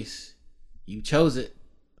police. You chose it.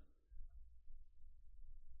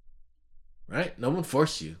 Right? No one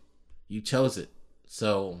forced you. You chose it.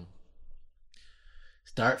 So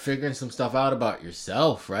start figuring some stuff out about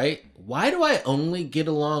yourself, right? Why do I only get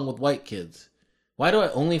along with white kids? Why do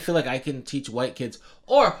I only feel like I can teach white kids?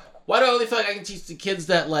 Or why do I only feel like I can teach the kids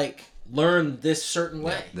that like learn this certain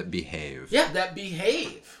way? Yeah, that behave. Yeah, that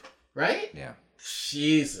behave. Right? Yeah.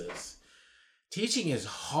 Jesus. Teaching is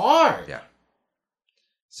hard. Yeah.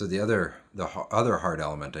 So the other hard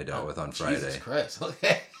element I dealt with on Friday. Jesus Christ.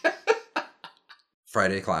 Okay.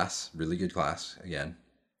 Friday class, really good class again.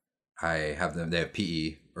 They have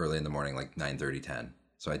PE early in the morning, like 9:30, 10.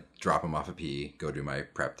 So I drop them off at PE, go do my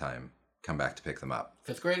prep time, come back to pick them up.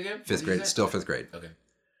 Fifth grade again? Fifth grade, still fifth grade. Okay.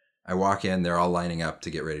 I walk in, they're all lining up to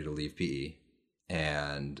get ready to leave PE.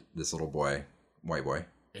 And this little boy, white boy,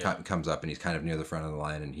 comes up and he's kind of near the front of the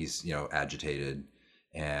line and he's, agitated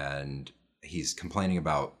and he's complaining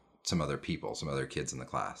about some other kids in the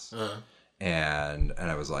class. Uh-huh. And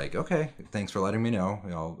I was like, okay, thanks for letting me know.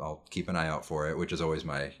 I'll keep an eye out for it, which is always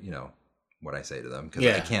my, what I say to them. Because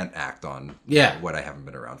I can't act on what I haven't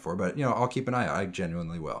been around for. But, I'll keep an eye out. I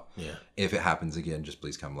genuinely will. Yeah. If it happens again, just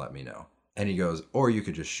please come let me know. And he goes, or you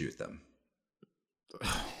could just shoot them.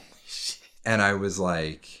 And I was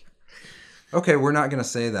like, okay, we're not going to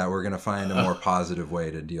say that. We're going to find a more positive way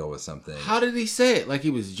to deal with something. How did he say it? Like he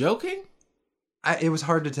was joking? It was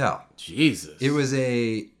hard to tell. Jesus. It was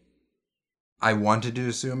I wanted to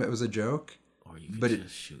assume it was a joke. Or you could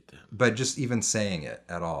just shoot them. But just even saying it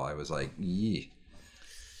at all, I was like, yee.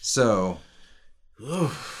 So,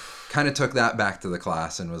 kind of took that back to the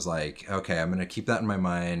class and was like, okay, I'm going to keep that in my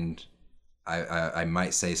mind. I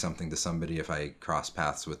might say something to somebody if I cross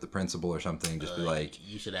paths with the principal or something. Just be like,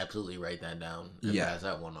 you should absolutely write that down and pass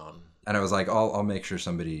that one on. And I was like, I'll make sure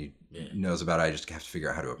somebody knows about it. I just have to figure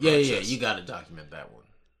out how to approach this. Yeah, you got to document that one.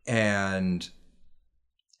 And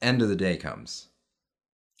end of the day comes.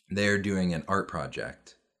 They're doing an art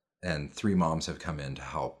project, and 3 moms have come in to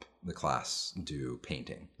help the class do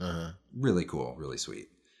painting. Uh-huh. Really cool, really sweet.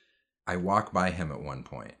 I walk by him at one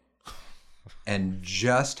point and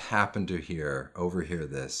just happened to overhear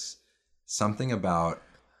this, something about,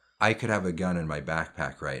 I could have a gun in my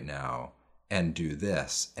backpack right now and do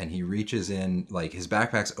this. And he reaches in, like his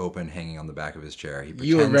backpack's open, hanging on the back of his chair.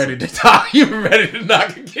 You were ready to talk. You were ready to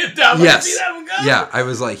knock a kid down. Yes. See that one go? Yeah. I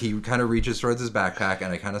was like, he kind of reaches towards his backpack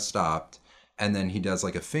and I kind of stopped. And then he does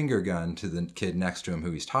like a finger gun to the kid next to him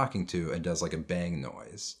who he's talking to and does like a bang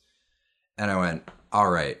noise. And I went, all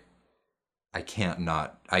right, I can't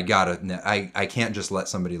just let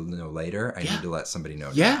somebody know later. I need to let somebody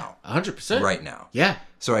know now. 100%. Right now. Yeah.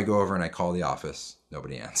 So I go over and I call the office.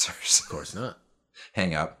 Nobody answers. Of course not.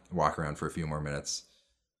 Hang up, walk around for a few more minutes.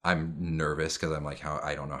 I'm nervous because I'm like,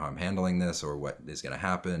 I don't know how I'm handling this or what is going to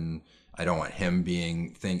happen. I don't want him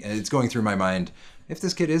and it's going through my mind. If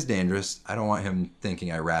this kid is dangerous, I don't want him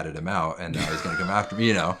thinking I ratted him out and now he's going to come after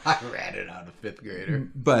me, I ratted out a 5th grader.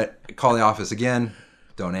 But call the office again.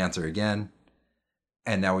 Don't answer again.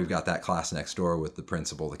 And now we've got that class next door with the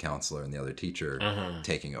principal, the counselor, and the other teacher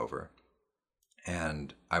taking over.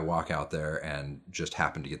 And I walk out there and just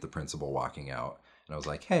happen to get the principal walking out. And I was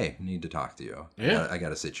like, hey, I need to talk to you. Yeah. I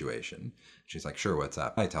got a situation. She's like, sure, what's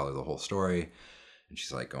up? I tell her the whole story. And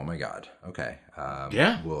she's like, oh my God. Okay.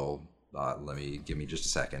 Well, give me just a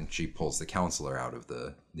second. She pulls the counselor out of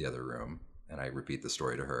the other room. And I repeat the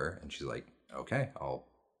story to her. And she's like, okay, I'll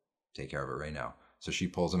take care of it right now. So she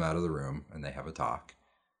pulls him out of the room and they have a talk.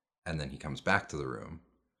 And then he comes back to the room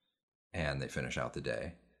and they finish out the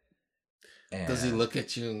day. And does he look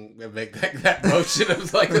at you and make that motion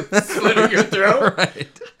of like a slit in your throat? Right.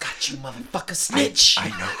 Got you, motherfucker, snitch. I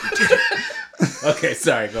know you did it. Okay,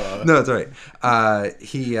 sorry, go on. No, it's all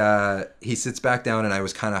right. He sits back down and I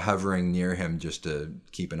was kind of hovering near him just to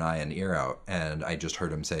keep an eye and ear out. And I just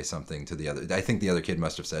heard him say something to the other. I think the other kid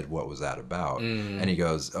must have said, what was that about? Mm-hmm. And he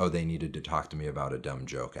goes, oh, they needed to talk to me about a dumb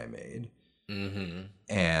joke I made. Mm-hmm.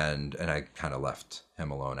 And I kind of left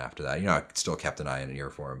him alone after that. I still kept an eye and an ear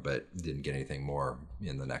for him, but didn't get anything more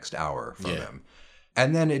in the next hour from him.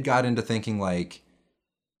 And then it got into thinking like,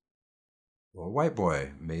 well, white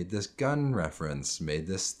boy made this gun reference, made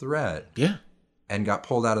this threat. Yeah. And got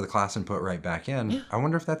pulled out of the class and put right back in. Yeah. I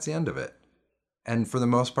wonder if that's the end of it. And for the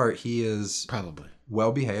most part, he is probably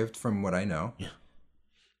well behaved from what I know. Yeah.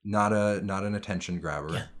 Not an attention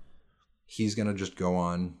grabber. Yeah. He's going to just go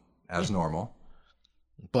on as normal.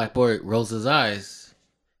 Black boy rolls his eyes.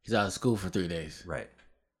 He's out of school for 3 days. Right.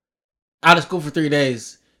 Out of school for 3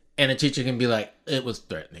 days. And a teacher can be like, it was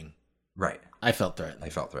threatening. Right. I felt threatened. I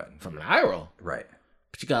felt threatened. From an eye roll. Right.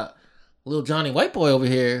 But you got little Johnny White Boy over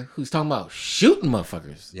here who's talking about shooting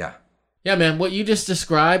motherfuckers. Yeah. Yeah, man. What you just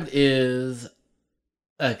described is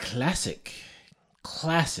a classic.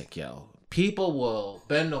 Classic, yo. People will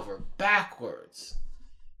bend over backwards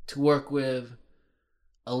to work with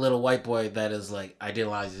a little white boy that is like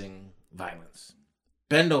idealizing violence.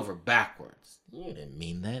 Bend over backwards. You didn't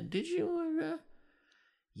mean that, did you?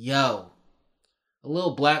 Yo. A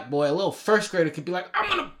little black boy, a little first grader could be like, I'm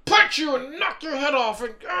gonna punch you and knock your head off,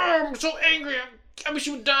 and I'm so angry, I wish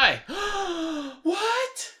you would die.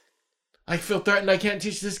 What? I feel threatened, I can't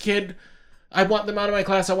teach this kid. I want them out of my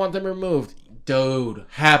class, I want them removed. Dude,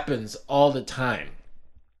 happens all the time.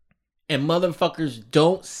 And motherfuckers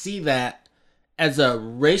don't see that as a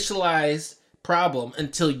racialized problem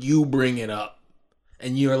until you bring it up.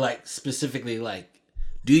 And you're like, specifically like,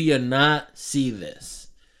 do you not see this?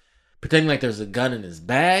 Pretending like there's a gun in his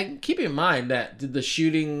bag. Keep in mind that did the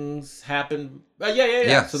shootings happen?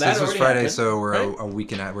 Yeah. So that was Friday, happened, so we're right? a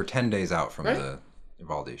week and we're 10 days out from the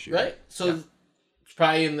Uvalde shooting. Right? So it's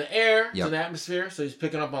probably in the air, it's Yep. in the atmosphere, so he's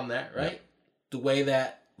picking up on that, right? Yep. The way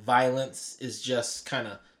that violence is just kind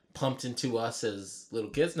of pumped into us as little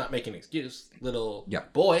kids, not making an excuse, little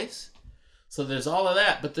boys. So there's all of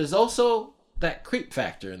that, but there's also that creep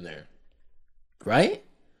factor in there, right?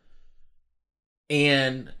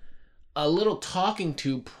 And a little talking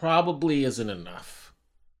to probably isn't enough.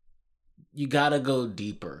 You gotta go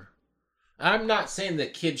deeper. I'm not saying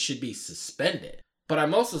that kids should be suspended, but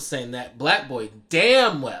I'm also saying that black boy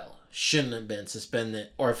damn well shouldn't have been suspended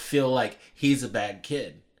or feel like he's a bad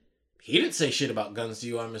kid. He didn't say shit about guns to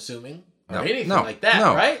you, I'm assuming, or anything like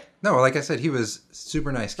that, right? No, like I said, he was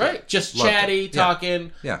super nice kid. Right? Just Loved chatty, him.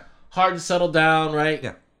 talking, Yeah. hard to settle down, right?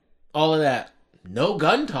 Yeah. All of that. No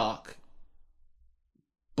gun talk.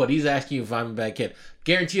 But he's asking you if I'm a bad kid.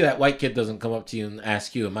 Guarantee you that white kid doesn't come up to you and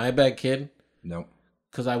ask you, am I a bad kid? Nope.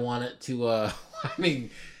 Because I want it to, I mean,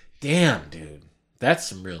 damn, dude. That's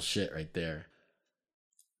some real shit right there.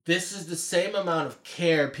 This is the same amount of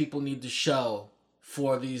care people need to show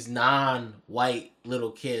for these non-white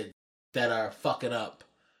little kids that are fucking up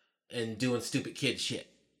and doing stupid kid shit.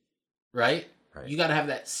 Right? You gotta have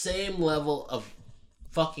that same level of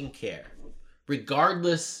fucking care.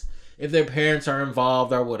 Regardless if their parents are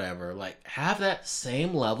involved or whatever, like, have that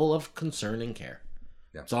same level of concern and care.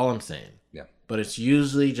 Yeah. That's all I'm saying. Yeah. But it's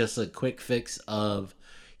usually just a quick fix of,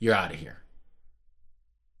 you're out of here.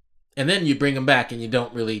 And then you bring them back and you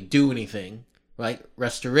don't really do anything. Like,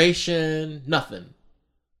 restoration, nothing.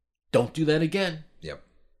 Don't do that again. Yep.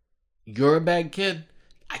 You're a bad kid.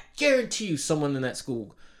 I guarantee you someone in that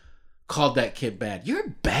school called that kid bad.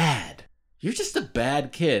 You're bad. You're just a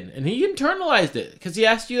bad kid. And he internalized it because he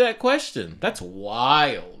asked you that question. That's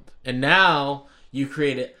wild. And now you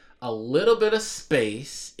created a little bit of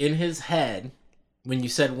space in his head when you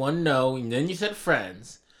said one no and then you said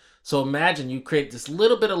friends. So imagine you create this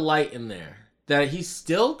little bit of light in there that he's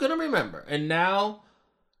still going to remember. And now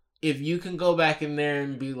if you can go back in there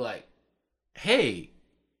and be like, hey,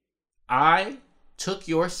 I took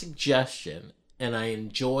your suggestion and I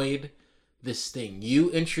enjoyed this thing. You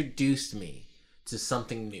introduced me to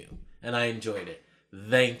something new and I enjoyed it.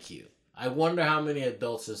 Thank you. I wonder how many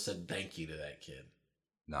adults have said thank you to that kid.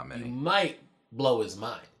 Not many. You might blow his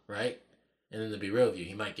mind, right? And then to be real with you,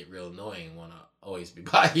 he might get real annoying and want to always be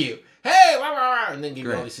by you. Hey, rah, rah, rah, and then give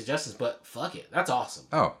you all these suggestions. But fuck it. That's awesome.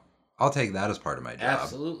 Oh, I'll take that as part of my job.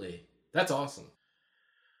 Absolutely. That's awesome.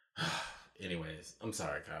 Anyways, I'm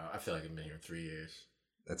sorry, Kyle. I feel like I've been here 3 years.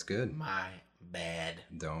 That's good. My bad.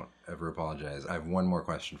 Don't ever apologize. I have one more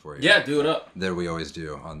question for you. Yeah, do it up. That we always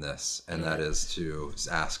do on this, and that is to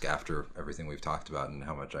ask after everything we've talked about and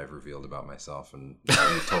how much I've revealed about myself and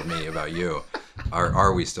what you've told me about you.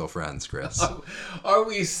 Are we still friends, Chris? Are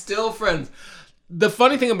we still friends? The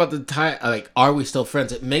funny thing about the time, like, are we still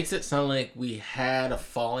friends? It makes it sound like we had a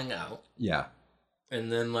falling out. Yeah.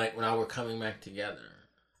 And then, like, now we're coming back together,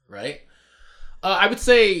 right? I would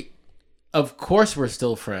say, of course we're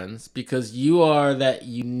still friends because you are that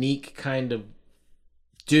unique kind of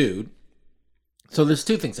dude. So there's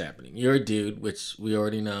two things happening. You're a dude, which we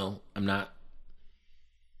already know. I'm not.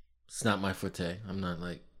 It's not my forte. I'm not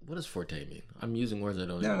like, what does forte mean? I'm using words I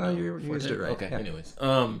don't even know. No, you used it right. Okay, yeah. anyways.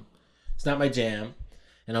 It's not my jam.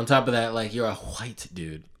 And on top of that, like, you're a white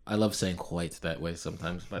dude. I love saying white that way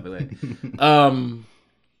sometimes, by the way.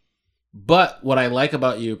 But what I like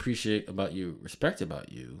about you, appreciate about you, respect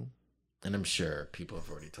about you, and I'm sure people have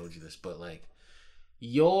already told you this, but like,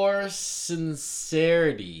 your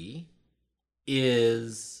sincerity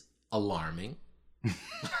is alarming.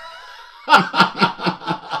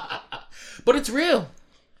 But it's real.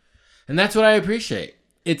 And that's what I appreciate.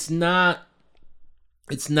 It's not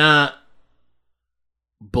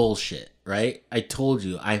bullshit, right? I told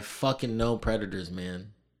you, I fucking know predators,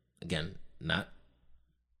 man. Again, not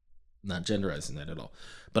genderizing that at all.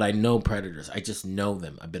 But I know predators. I just know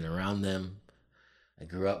them. I've been around them. I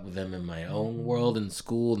grew up with them in my own world in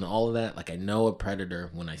school and all of that. Like, I know a predator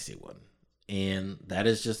when I see one. And that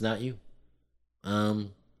is just not you.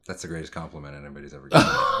 That's the greatest compliment anybody's ever given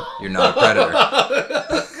me. You're not a predator.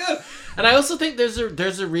 And I also think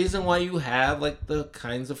there's a reason why you have, like, the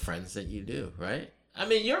kinds of friends that you do, right? I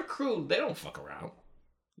mean, your crew, they don't fuck around.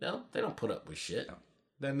 No, they don't put up with shit. No.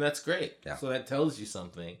 Then that's great. Yeah. So that tells you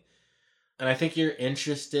something. And I think you're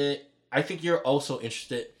interested. I think you're also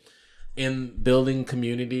interested in building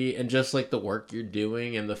community and just like the work you're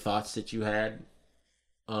doing and the thoughts that you had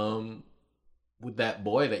with that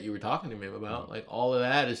boy that you were talking to me about. Like, all of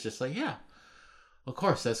that is just like, yeah, of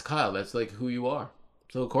course, that's Kyle. That's like who you are.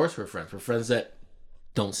 So of course we're friends. We're friends that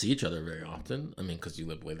don't see each other very often. I mean, because you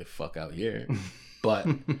live way the fuck out here. But,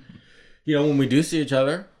 you know, when we do see each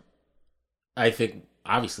other, I think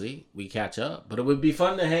obviously we catch up. But it would be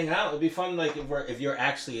fun to hang out. It would be fun, like, if you're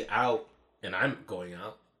actually out and I'm going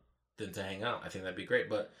out, then to hang out. I think that'd be great.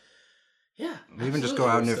 But yeah, we even just go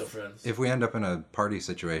out, and if we end up in a party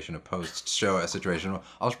situation, a post-show situation,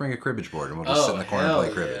 I'll just bring a cribbage board and we'll just sit in the corner and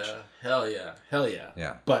play cribbage. Hell yeah.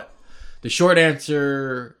 Yeah. But the short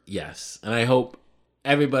answer, yes. And I hope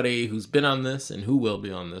everybody who's been on this and who will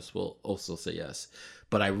be on this will also say yes.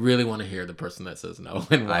 But I really want to hear the person that says no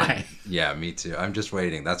and why. Yeah, me too. I'm just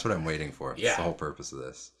waiting. That's what I'm waiting for. Yeah. That's the whole purpose of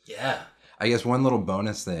this. Yeah. I guess one little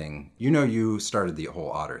bonus thing. You know, you started the whole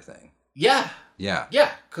otter thing. Yeah. Yeah. Yeah.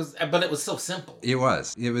 But it was so simple. It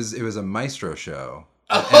was a maestro show.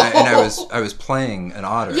 And I was playing an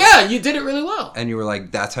otter. Yeah, you did it really well. And you were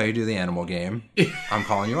like, that's how you do the animal game. I'm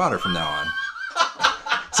calling you Otter from now on.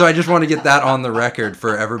 So I just want to get that on the record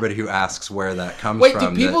for everybody who asks where that comes from. Wait,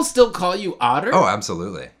 do people still call you Otter? Oh,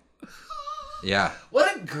 absolutely. Yeah.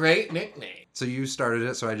 What a great nickname. So you started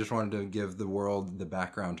it, so I just wanted to give the world the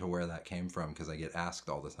background to where that came from, because I get asked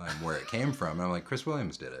all the time where it came from. And I'm like, Chris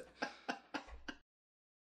Williams did it.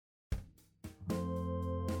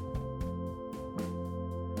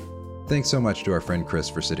 Thanks so much to our friend Chris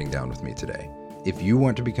for sitting down with me today. If you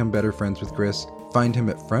want to become better friends with Chris, find him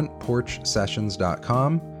at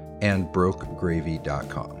frontporchsessions.com and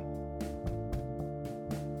brokegravy.com.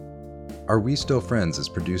 Are We Still Friends is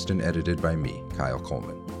produced and edited by me, Kyle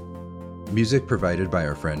Coleman. Music provided by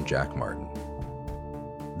our friend Jack Martin.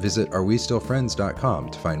 Visit arewestillfriends.com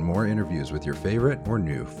to find more interviews with your favorite or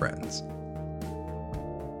new friends.